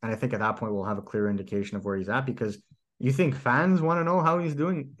 And I think at that point we'll have a clear indication of where he's at because you think fans want to know how he's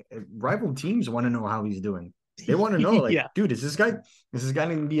doing. Rival teams want to know how he's doing. They want to know, like, yeah, dude, is this guy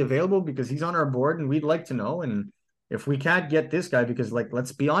going to be available because he's on our board and we'd like to know. And if we can't get this guy, because like,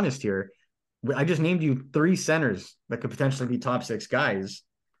 let's be honest here, I just named you 3 centers that could potentially be top 6 guys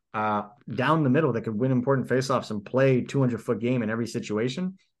down the middle that could win important faceoffs and play 200-foot game in every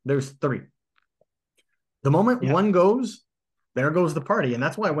situation. There's 3. The moment yeah. one goes, there goes the party, and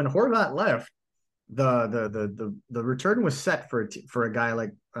that's why when Horvat left, the return was set for a guy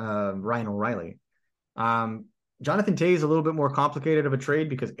like Ryan O'Reilly. Jonathan Tay is a little bit more complicated of a trade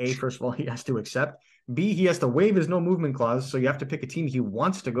because A, first of all, he has to accept. B, he has to waive his no movement clause, so you have to pick a team he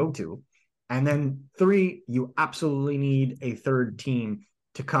wants to go to. And then 3, you absolutely need a third team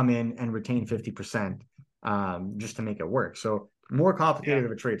to come in and retain 50% just to make it work. So more complicated Yeah.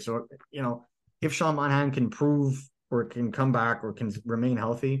 of a trade. So, if Sean Monahan can prove or can come back or can remain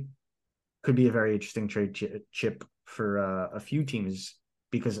healthy, could be a very interesting trade chip for a few teams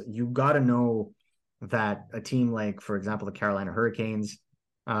because you got to know that a team like, for example, the Carolina Hurricanes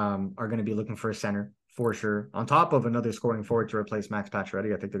are going to be looking for a center for sure. On top of another scoring forward to replace Max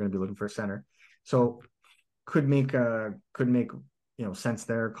Pacioretty, I think they're going to be looking for a center. So could make sense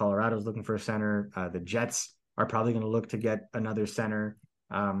there. Colorado's looking for a center. The Jets are probably going to look to get another center.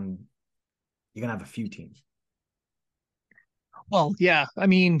 You're going to have a few teams. Well, yeah. I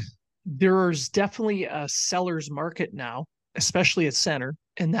mean, there's definitely a seller's market now, especially at center,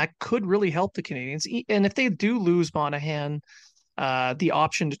 and that could really help the Canadians. And if they do lose Monahan, the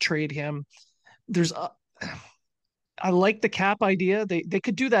option to trade him, there's I like the cap idea. They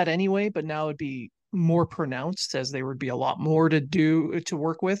could do that anyway, but now it'd be more pronounced as there would be a lot more to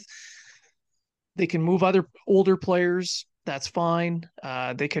work with. They can move other older players. That's fine.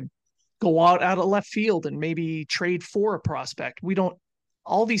 They could go out of left field and maybe trade for a prospect. We don't.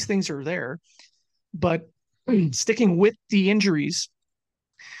 All these things are there, but sticking with the injuries,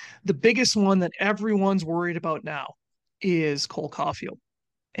 the biggest one that everyone's worried about now is Cole Caufield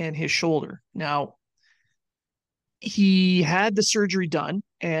and his shoulder. Now, he had the surgery done,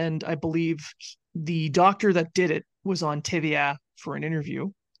 and I believe the doctor that did it was on TVA for an interview,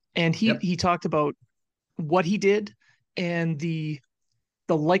 and he Yep. he talked about what he did and the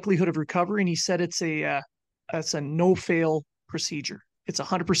likelihood of recovery, and he said it's a no fail procedure. It's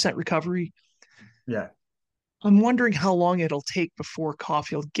 100% recovery. Yeah. I'm wondering how long it'll take before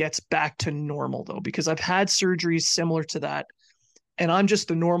Caufield gets back to normal, though, because I've had surgeries similar to that, and I'm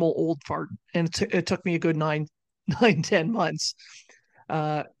just a normal old fart, and it took me a good 10 months.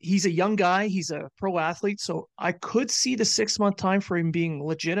 He's a young guy. He's a pro athlete, so I could see the 6 month time frame being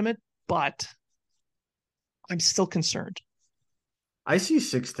legitimate, but I'm still concerned. I see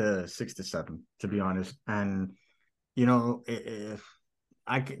 6 to 7, to be honest. And if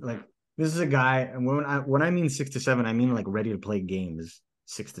I could, like, this is a guy, and when I mean 6 to 7, I mean like ready to play games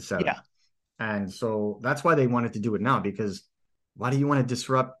 6 to 7. Yeah, And so that's why they wanted to do it now, because why do you want to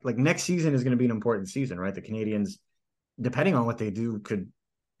disrupt? Like, next season is going to be an important season, right? The Canadians, depending on what they do, could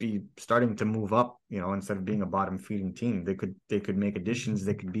be starting to move up, instead of being a bottom feeding team. They could make additions.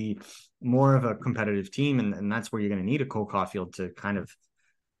 They could be more of a competitive team. And that's where you're going to need a Cole Caufield to kind of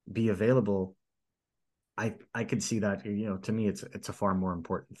be available. I could see that, to me, it's a far more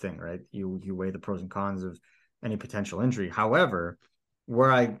important thing, right? You weigh the pros and cons of any potential injury. However,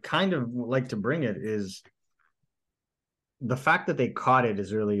 where I kind of like to bring it is the fact that they caught it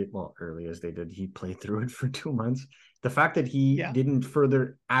as early as they did. He played through it for 2 months. The fact that he yeah, didn't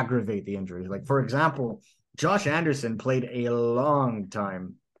further aggravate the injury. Like, for example, Josh Anderson played a long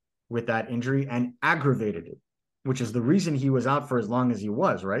time with that injury and aggravated it, which is the reason he was out for as long as he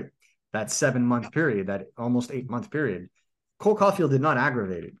was, right? That 7 month period, that almost 8 month period. Cole Caulfield did not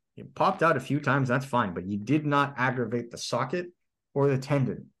aggravate it. He popped out a few times, that's fine, but you did not aggravate the socket or the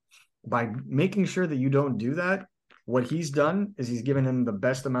tendon. By making sure that you don't do that, what he's done is he's given him the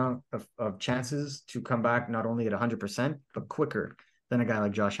best amount of chances to come back, not only at 100%, but quicker than a guy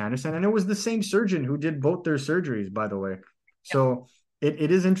like Josh Anderson. And it was the same surgeon who did both their surgeries, by the way. So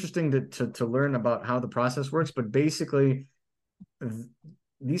it is interesting to learn about how the process works, but basically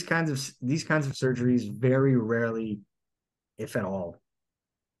these kinds of surgeries very rarely, if at all,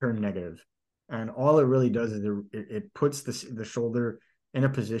 turn negative. And all it really does is it puts the shoulder in a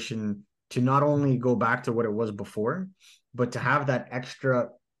position to not only go back to what it was before, but to have that extra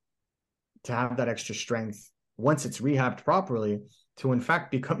strength once it's rehabbed properly to in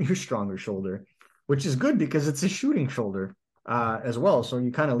fact become your stronger shoulder, which is good because it's a shooting shoulder as well. So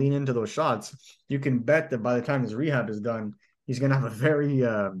you kind of lean into those shots. You can bet that by the time his rehab is done, he's going to have a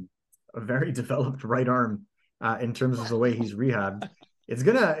very developed right arm in terms of the way he's rehabbed.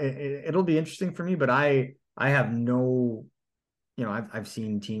 It'll be interesting for me, but I have no, I've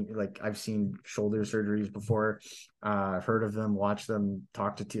seen shoulder surgeries before. I've heard of them, watched them,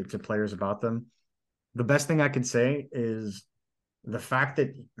 talked to players about them. The best thing I could say is the fact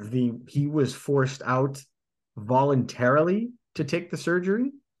that he was forced out voluntarily to take the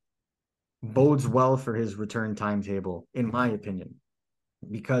surgery bodes well for his return timetable, in my opinion,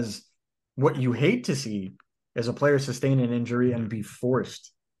 because what you hate to see is a player sustain an injury and be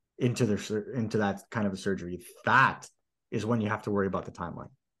forced into that kind of a surgery. That is when you have to worry about the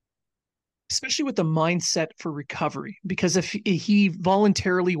timeline. Especially with the mindset for recovery, because if he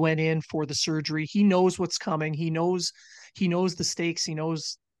voluntarily went in for the surgery, he knows what's coming. He knows the stakes. He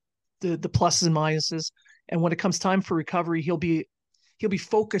knows the pluses and minuses. And when it comes time for recovery, he'll be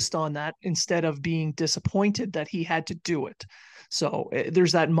focused on that instead of being disappointed that he had to do it. So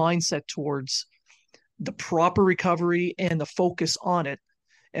there's that mindset towards the proper recovery and the focus on it.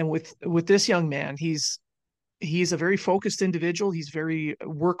 And with this young man, he's a very focused individual. He's very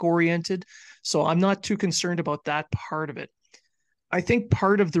work oriented. So I'm not too concerned about that part of it. I think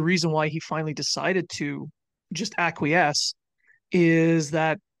part of the reason why he finally decided to just acquiesce is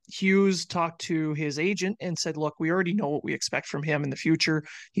that Hughes talked to his agent and said, look, we already know what we expect from him in the future.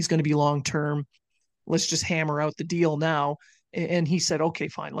 He's going to be long term. Let's just hammer out the deal now. And he said, okay,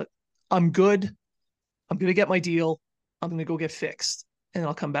 fine. I'm good. I'm going to get my deal. I'm going to go get fixed and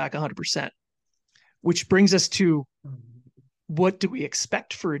I'll come back 100%. Which brings us to, what do we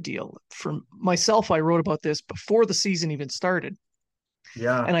expect for a deal? For myself, I wrote about this before the season even started.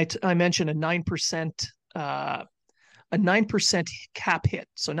 Yeah. And I mentioned a 9% cap hit.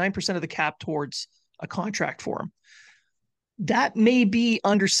 So 9% of the cap towards a contract for him. That may be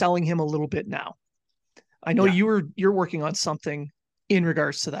underselling him a little bit now. I know Yeah. you're working on something in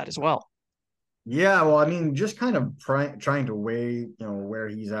regards to that as well. Yeah, well, I mean, just kind of trying to weigh, where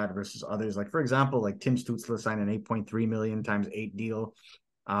he's at versus others. Like, for example, like Tim Stützle signed an 8.3 million times 8 deal.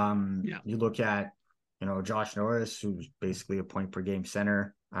 Yeah. You look at, Josh Norris, who's basically a point per game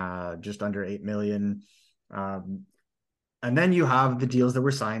center, just under 8 million. Um, and then you have the deals that were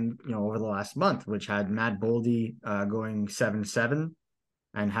signed, over the last month, which had Matt Boldy going 7-7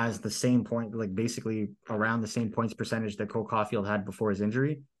 and has the same point, like basically around the same points percentage that Cole Caufield had before his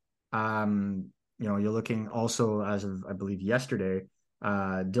injury. You're looking also as of, I believe, yesterday,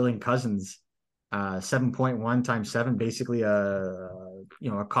 Dylan Cousins, 7.1 times 7, basically a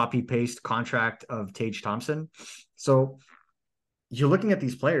copy paste contract of Tage Thompson. So you're looking at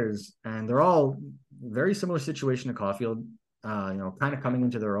these players and they're all very similar situation to Caufield, kind of coming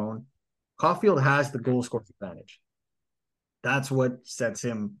into their own. Caufield has the goal scoring advantage. That's what sets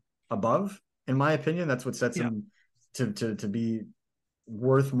him above, in my opinion. That's what sets Yeah. him to be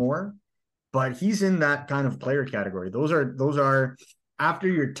worth more. But he's in that kind of player category. Those are after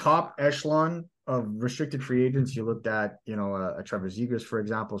your top echelon of restricted free agents. You looked at, a Trevor Zegras, for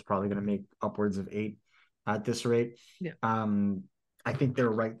example, is probably going to make upwards of 8 at this rate. Yeah. I think they're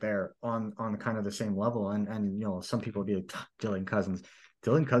right there on kind of the same level. And some people would be like, Dylan Cousins.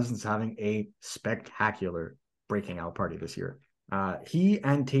 Dylan Cousins having a spectacular breaking out party this year. He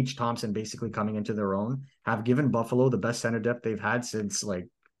and Tage Thompson basically coming into their own have given Buffalo the best center depth they've had since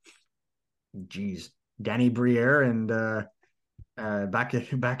Danny Briere and back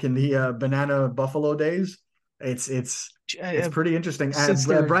in the Banana Buffalo days. It's pretty interesting. Since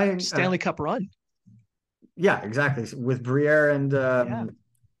their Brian Stanley Cup run. Yeah, exactly. With Briere and Yeah.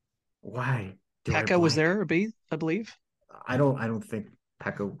 why do I Pekka was blank? there, I believe. I don't think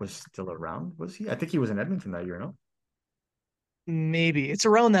Pekka was still around. Was he? I think he was in Edmonton that year, no? Maybe it's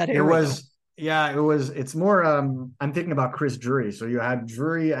around that It era though. was, yeah, it's more I'm thinking about Chris Drury. So you had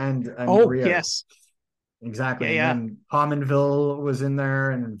Drury and Oh, Briere. yes. Yeah, Exactly. And yeah. then Pominville was in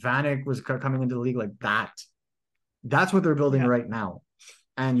there and Vanek was coming into the league like that. That's what they're building Yeah. right now.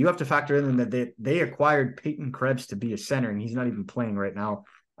 And you have to factor in that they acquired Peyton Krebs to be a center, and he's not even playing right now.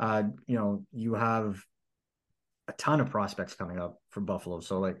 You have a ton of prospects coming up for Buffalo.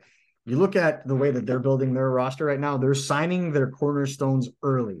 So You look at the way that they're building their roster right now, they're signing their cornerstones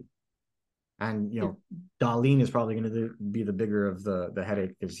early. And Darlene is probably going to be the bigger of the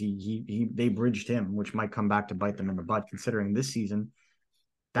headache because they bridged him, which might come back to bite them in the butt. Considering this season,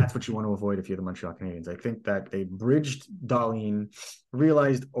 that's what you want to avoid if you're the Montreal Canadiens. I think that they bridged Darlene,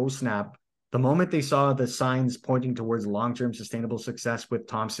 realized, oh snap, the moment they saw the signs pointing towards long-term sustainable success with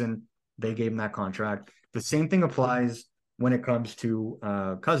Thompson, they gave him that contract. The same thing applies when it comes to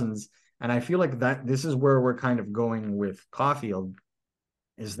Cousins, and I feel like that this is where we're kind of going with Caufield,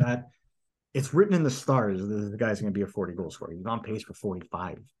 is that it's written in the stars that the guy's going to be a 40 goal scorer. He's on pace for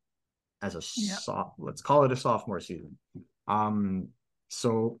 45 as let's call it a sophomore season.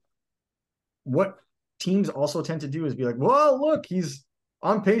 So what teams also tend to do is be like, well, look, he's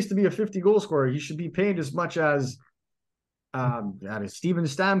on pace to be a 50 goal scorer. He should be paid as much as Steven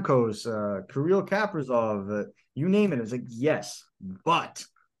Stamkos, Kirill Kaprizov, you name it. It's like, yes, but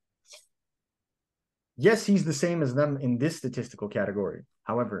yes, he's the same as them in this statistical category.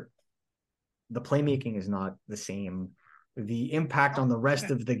 However, the playmaking is not the same. The impact on the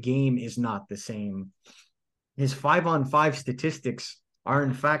rest of the game is not the same. His 5-on-5 statistics are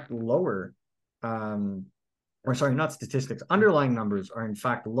in fact lower. Not statistics. Underlying numbers are in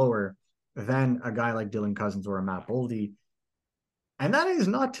fact lower than a guy like Dylan Cousins or a Matt Boldy. And that is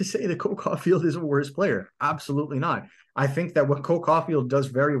not to say that Cole Caufield is a worse player. Absolutely not. I think that what Cole Caufield does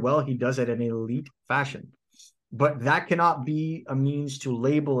very well, he does it in an elite fashion. But that cannot be a means to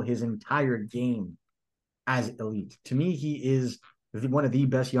label his entire game as elite. To me, he is one of the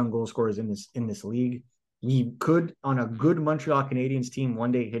best young goal scorers in this league. He could, on a good Montreal Canadiens team,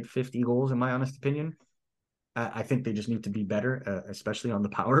 one day hit 50 goals, in my honest opinion. I think they just need to be better, especially on the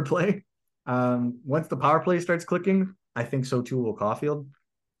power play. Once the power play starts clicking, I think so too will Caufield.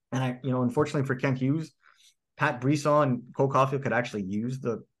 And unfortunately for Kent Hughes, Pat Brisson and Cole Caufield could actually use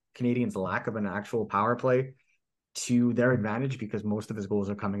the Canadiens' lack of an actual power play to their advantage because most of his goals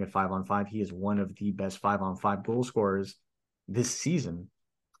are coming at 5-on-5. He is one of the best 5-on-5 goal scorers this season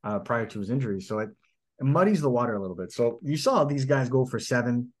prior to his injury. So it muddies the water a little bit. So you saw these guys go for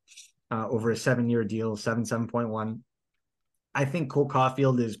 7 over a 7-year deal, 7.1. I think Cole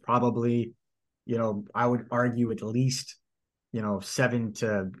Caufield is probably, I would argue at least, 7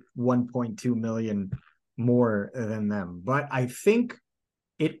 to 1.2 million more than them. But I think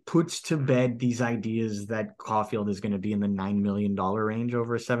it puts to bed these ideas that Caufield is going to be in the $9 million range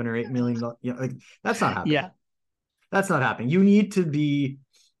over a $7 or $8 million. That's not happening. Yeah. That's not happening. You need to be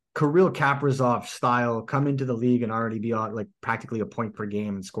Kirill Kaprizov style, come into the league and already be on practically a point per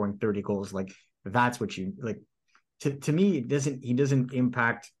game and scoring 30 goals. That's what you like. To me, he doesn't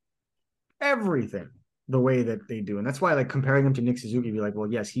impact everything the way that they do. And that's why comparing him to Nick Suzuki, be like,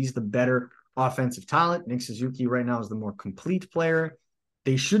 well, yes, he's the better offensive talent. Nick Suzuki right now is the more complete player.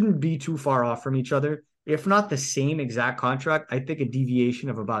 They shouldn't be too far off from each other. If not the same exact contract, I think a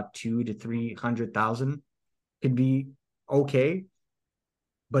deviation of about 200,000 to 300,000 could be okay.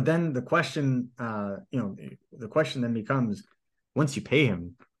 But then the question, the question then becomes, once you pay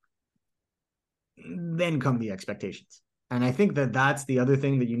him, then come the expectations. And I think that that's the other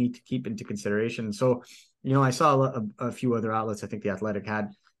thing that you need to keep into consideration. So, I saw a few other outlets. I think The Athletic had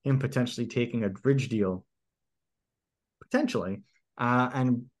him potentially taking a bridge deal, potentially.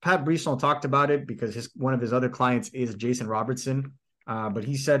 And Pat Brisson talked about it because one of his other clients is Jason Robertson. But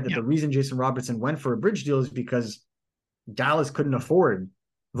he said that the reason Jason Robertson went for a bridge deal is because Dallas couldn't afford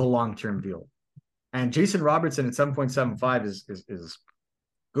the long-term deal. And Jason Robertson at 7.75 is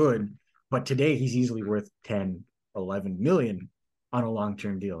good, but today he's easily worth 10, 11 million on a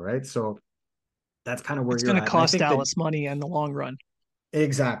long-term deal, right? So that's kind of where it's you're going at. to cost Dallas money in the long run.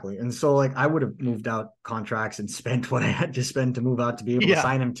 Exactly. And so I would have moved out contracts and spent what I had to spend to move out to be able to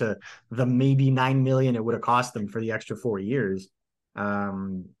sign him to the maybe 9 million it would have cost them for the extra 4 years.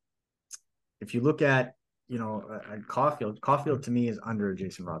 If you look at, Caufield to me is under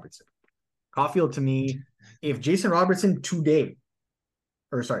Jason Robertson. Caufield to me, if Jason Robertson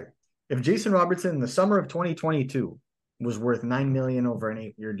in the summer of 2022 was worth 9 million over an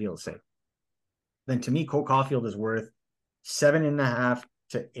 8-year deal, say, then to me, Cole Caufield is worth 7.5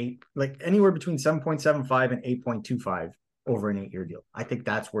 to 8, anywhere between 7.75 and 8.25 over an 8-year deal. I think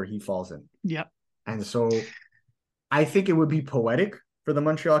that's where he falls in. Yep. And so I think it would be poetic for the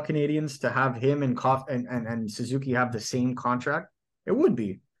Montreal Canadiens to have him and Suzuki have the same contract. It would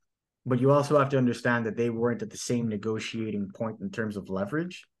be. But you also have to understand that they weren't at the same negotiating point in terms of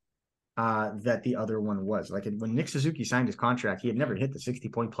leverage that the other one was. When Nick Suzuki signed his contract, he had never hit the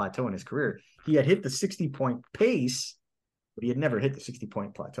 60-point plateau in his career. He had hit the 60-point pace, but he had never hit the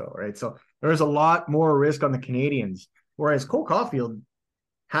 60-point plateau, right? So there was a lot more risk on the Canadiens. Whereas Cole Caufield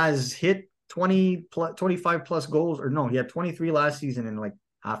has hit 20 plus 25 plus goals, or no, he had 23 last season in like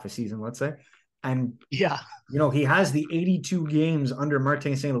half a season, let's say. And Yeah. he has the 82 games under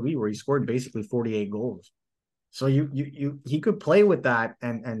Martin St. Louis where he scored basically 48 goals. So he could play with that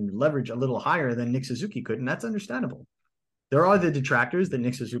and leverage a little higher than Nick Suzuki could, and that's understandable. There are the detractors that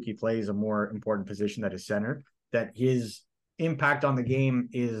Nick Suzuki plays a more important position that is center, that his impact on the game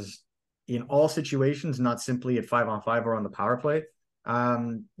is in all situations, not simply at 5-on-5 or on the power play.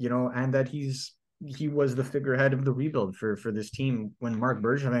 And that he was the figurehead of the rebuild for this team when Marc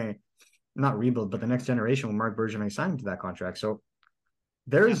Bergevin, not rebuild, but the next generation when Marc Bergevin signed to that contract. So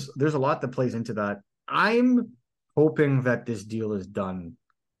there's a lot that plays into that. I'm hoping that this deal is done,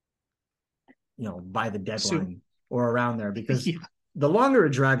 by the Soon. deadline or around there, because Yeah. the longer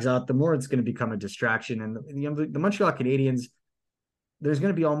it drags out, the more it's going to become a distraction. And the Montreal Canadiens, there's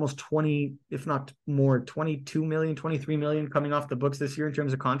going to be almost 20, if not more, 22 million, 23 million coming off the books this year in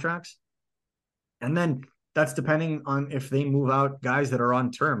terms of contracts. And then that's depending on if they move out guys that are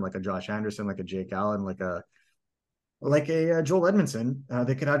on term, like a Josh Anderson, like a Jake Allen, like a Joel Edmondson.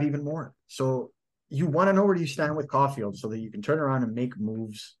 They could have even more. So you want to know where you stand with Caufield so that you can turn around and make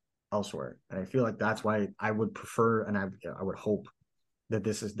moves elsewhere. And I feel like that's why I would prefer, and I would hope that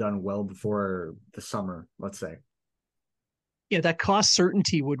this is done well before the summer, let's say. Yeah, that cost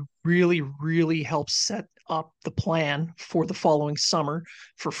certainty would really, really help set up the plan for the following summer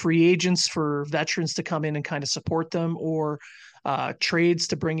for free agents, for veterans to come in and kind of support them, or trades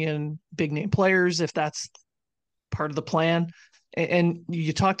to bring in big name players if that's part of the plan. And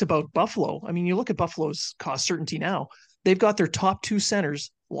you talked about Buffalo. I mean, you look at Buffalo's cost certainty now. They've got their top two centers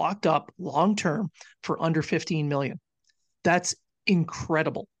locked up long term for under 15 million. That's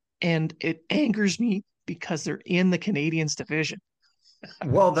incredible. And it angers me because they're in the Canadiens division.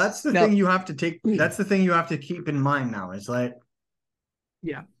 Well, that's the Now, thing you have to take. That's the thing you have to keep in mind now. Is like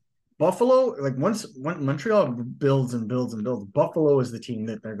yeah, Buffalo, like when Montreal builds and builds and builds, Buffalo is the team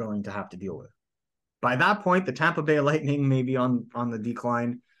that they're going to have to deal with. By that point, the Tampa Bay Lightning may be on the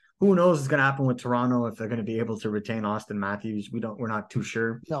decline. Who knows what's going to happen with Toronto, if they're going to be able to retain Austin Matthews? We're not too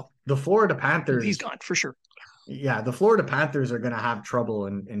sure. no, The Florida he's Panthers, gone for sure. yeah, the Florida Panthers are going to have trouble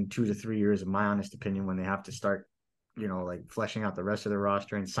in 2 to 3 years, in my honest opinion, when they have to start, like fleshing out the rest of their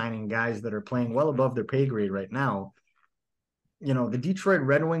roster and signing guys that are playing well above their pay grade right now. The Detroit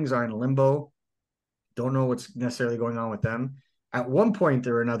Red Wings are in limbo. Don't know what's necessarily going on with them. At one point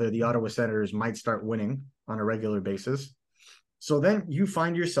or another, the Ottawa Senators might start winning on a regular basis. So then you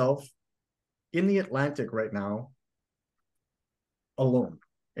find yourself in the Atlantic right now alone.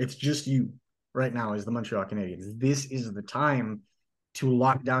 It's just you right now as the Montreal Canadiens. This is the time to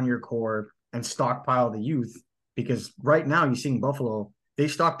lock down your core and stockpile the youth, because right now you're seeing Buffalo, they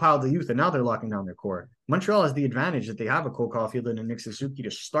stockpiled the youth and now they're locking down their core. Montreal has the advantage that they have a Cole Caufield and a Nick Suzuki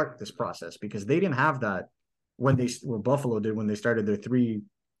to start this process, because they didn't have that when Buffalo did when they started their 3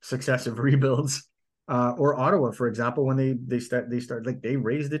 successive rebuilds, or Ottawa, for example, when they started, like, they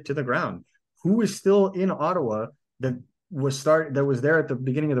raised it to the ground. Who is still in Ottawa that was there at the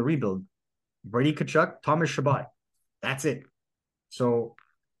beginning of the rebuild? Brady Tkachuk, Thomas Chabot. That's it. So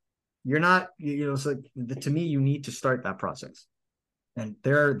you're not, it's like, to me, you need to start that process. And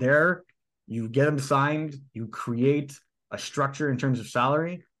they're there, you get them signed, you create a structure in terms of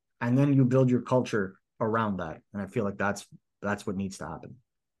salary, and then you build your culture around that. And I feel like that's what needs to happen.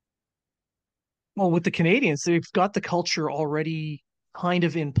 Well, with the Canadiens, they've got the culture already kind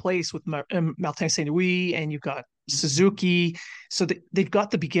of in place with Martin St. Louis, and you've got Suzuki. So they've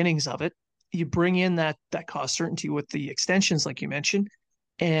got the beginnings of it. You bring in that cost certainty with the extensions, like you mentioned,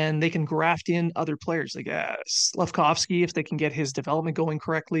 and they can graft in other players like Slavkovsky if they can get his development going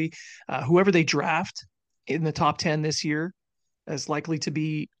correctly. Whoever they draft in the top 10 this year is likely to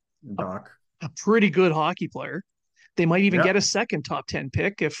be a, Doc. a pretty good hockey player. They might even Yeah. get a second top 10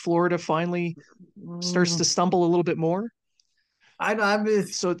 pick if Florida finally starts to Mm, stumble a little bit more. I I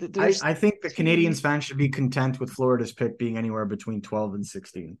So I there's I think the Canadians fans should be content with Florida's pick being anywhere between 12 and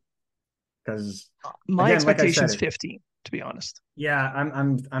 16. Because my again, like I said, expectations 15, to be honest. yeah,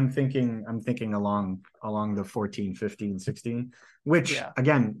 I'm thinking along the 14, 15, 16, which Yeah.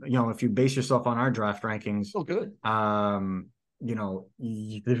 again, if you base yourself on our draft rankings, Oh, good.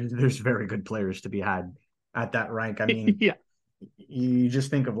 there's very good players to be had at that rank. I mean, Yeah. you just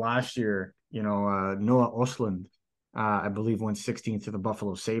think of last year, Noah Osland, I believe went 16th to the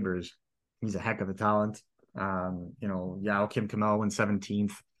Buffalo Sabres. He's a heck of a talent. Yao Kim Kamel went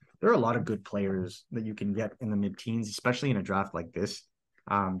 17th. There are a lot of good players that you can get in the mid-teens, especially in a draft like this.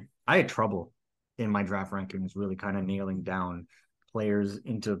 I had trouble in my draft rankings really kind of nailing down players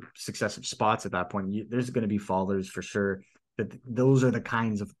into successive spots at that point. There's going to be fallers for sure. those are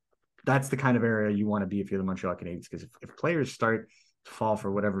that's the kind of area you want to be if you're the Montreal Canadiens. Because if players start to fall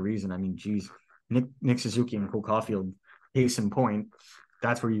for whatever reason, I mean, geez, Nick Suzuki and Caufield, case in point,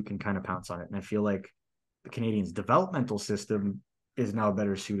 that's where you can kind of pounce on it. And I feel like the Canadiens' developmental system is now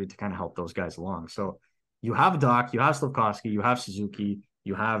better suited to kind of help those guys along. So you have Doc, you have Slafkovsky, you have Suzuki,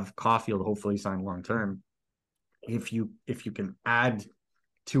 you have Caufield, hopefully signed long term. If you can add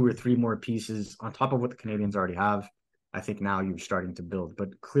 2 or 3 more pieces on top of what the Canadiens already have, I think now you're starting to build.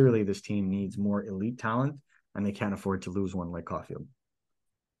 But clearly this team needs more elite talent, and they can't afford to lose one like Caufield.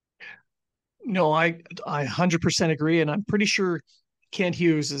 No, I 100% agree, and I'm pretty sure Kent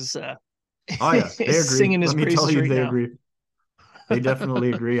Hughes is Oh yeah, they is agree. singing his Let me tell praises you, right they now. agree. They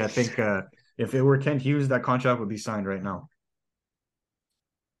definitely agree. I think if it were Kent Hughes, that contract would be signed right now.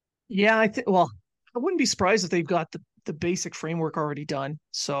 Yeah, I wouldn't be surprised if they've got the basic framework already done.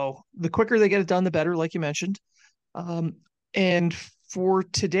 So the quicker they get it done, the better, like you mentioned. And for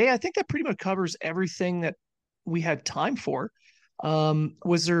today, I think that pretty much covers everything that we had time for.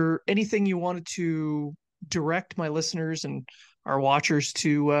 Was there anything you wanted to direct my listeners and our watchers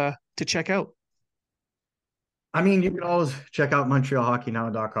to check out? I mean, you can always check out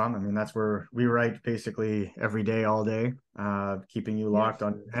MontrealHockeyNow.com. I mean, that's where we write basically every day, all day, keeping you locked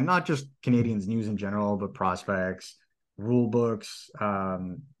on, and not just Canadians news in general, but prospects, rule books,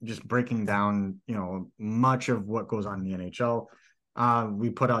 just breaking down, much of what goes on in the NHL. We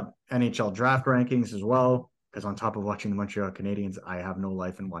put out NHL draft rankings as well, because on top of watching the Montreal Canadiens, I have no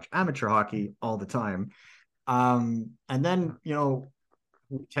life and watch amateur hockey all the time. And then,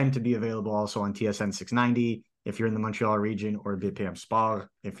 we tend to be available also on TSN 690 if you're in the Montreal region, or BPM Sport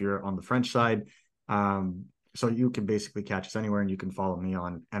if you're on the French side. So you can basically catch us anywhere, and you can follow me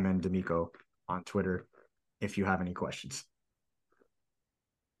on MN D'Amico on Twitter if you have any questions.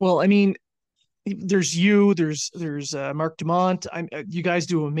 Well, I mean, there's you, there's Mark Dumont. You guys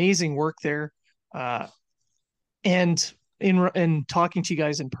do amazing work there. And in talking to you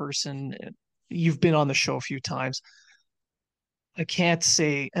guys in person, you've been on the show a few times. I can't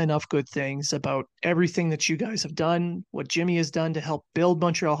say enough good things about everything that you guys have done, what Jimmy has done to help build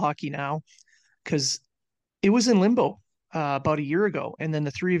Montreal Hockey Now, because it was in limbo about a year ago, and then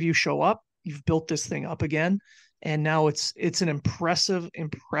the 3 of you show up. You've built this thing up again, and now it's an impressive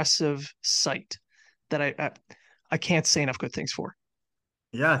site that I can't say enough good things for.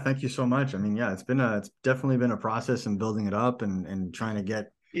 Yeah, thank you so much. I mean, yeah, it's definitely been a process in building it up and trying to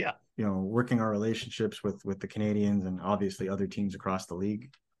get working our relationships with the Canadiens and obviously other teams across the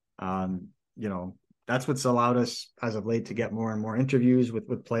league. That's what's allowed us as of late to get more and more interviews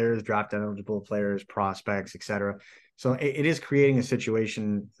with players, draft eligible players, prospects, etc. So it is creating a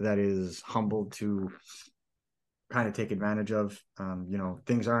situation that is humble to kind of take advantage of.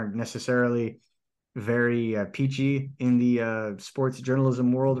 Things aren't necessarily very peachy in the sports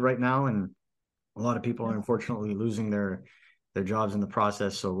journalism world right now, and a lot of people are unfortunately losing their jobs in the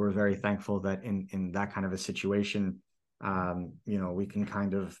process. So we're very thankful that in that kind of a situation, we can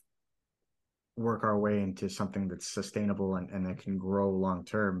kind of work our way into something that's sustainable and that can grow long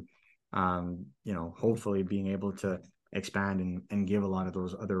term. Hopefully being able to expand and give a lot of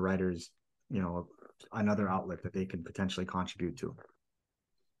those other writers, another outlet that they can potentially contribute to.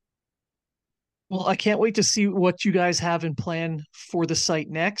 Well, I can't wait to see what you guys have in plan for the site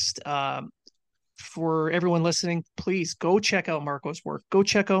next. For everyone listening, please go check out Marco's work. Go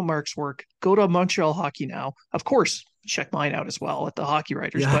check out Mark's work. Go to Montreal Hockey Now. Of course, check mine out as well at the Hockey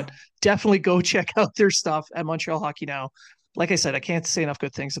Writers, but definitely go check out their stuff at Montreal Hockey Now. Like I said, I can't say enough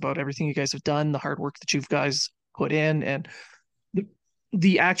good things about everything you guys have done, the hard work that you guys put in, and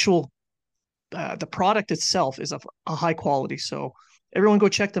the actual the product itself is of a high quality. So everyone go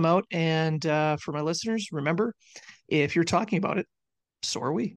check them out. And for my listeners, remember, if you're talking about it, so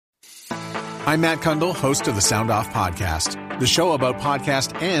are we. I'm Matt Kundle, host of the Sound Off Podcast, the show about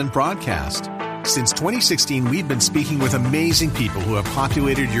podcast and broadcast. Since 2016, we've been speaking with amazing people who have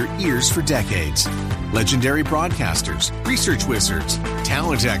populated your ears for decades. Legendary broadcasters, research wizards,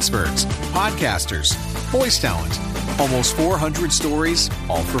 talent experts, podcasters, voice talent. Almost 400 stories,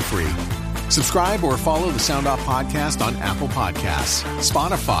 all for free. Subscribe or follow the Sound Off Podcast on Apple Podcasts,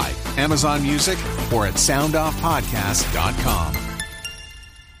 Spotify, Amazon Music, or at soundoffpodcast.com.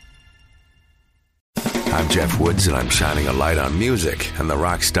 I'm Jeff Woods, and I'm shining a light on music and the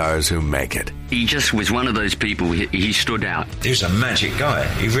rock stars who make it. He just was one of those people, he stood out. He was a magic guy.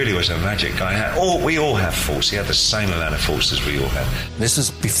 He really was a magic guy. We all have faults. He had the same amount of faults as we all have. This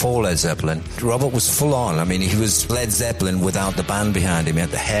is before Led Zeppelin. Robert was full on. I mean, he was Led Zeppelin without the band behind him. He had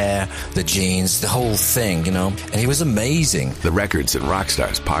the hair, the jeans, the whole thing, you know, and he was amazing. The Records and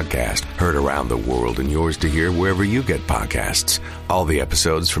Rockstars podcast, heard around the world and yours to hear wherever you get podcasts. All the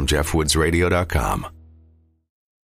episodes from JeffWoodsRadio.com.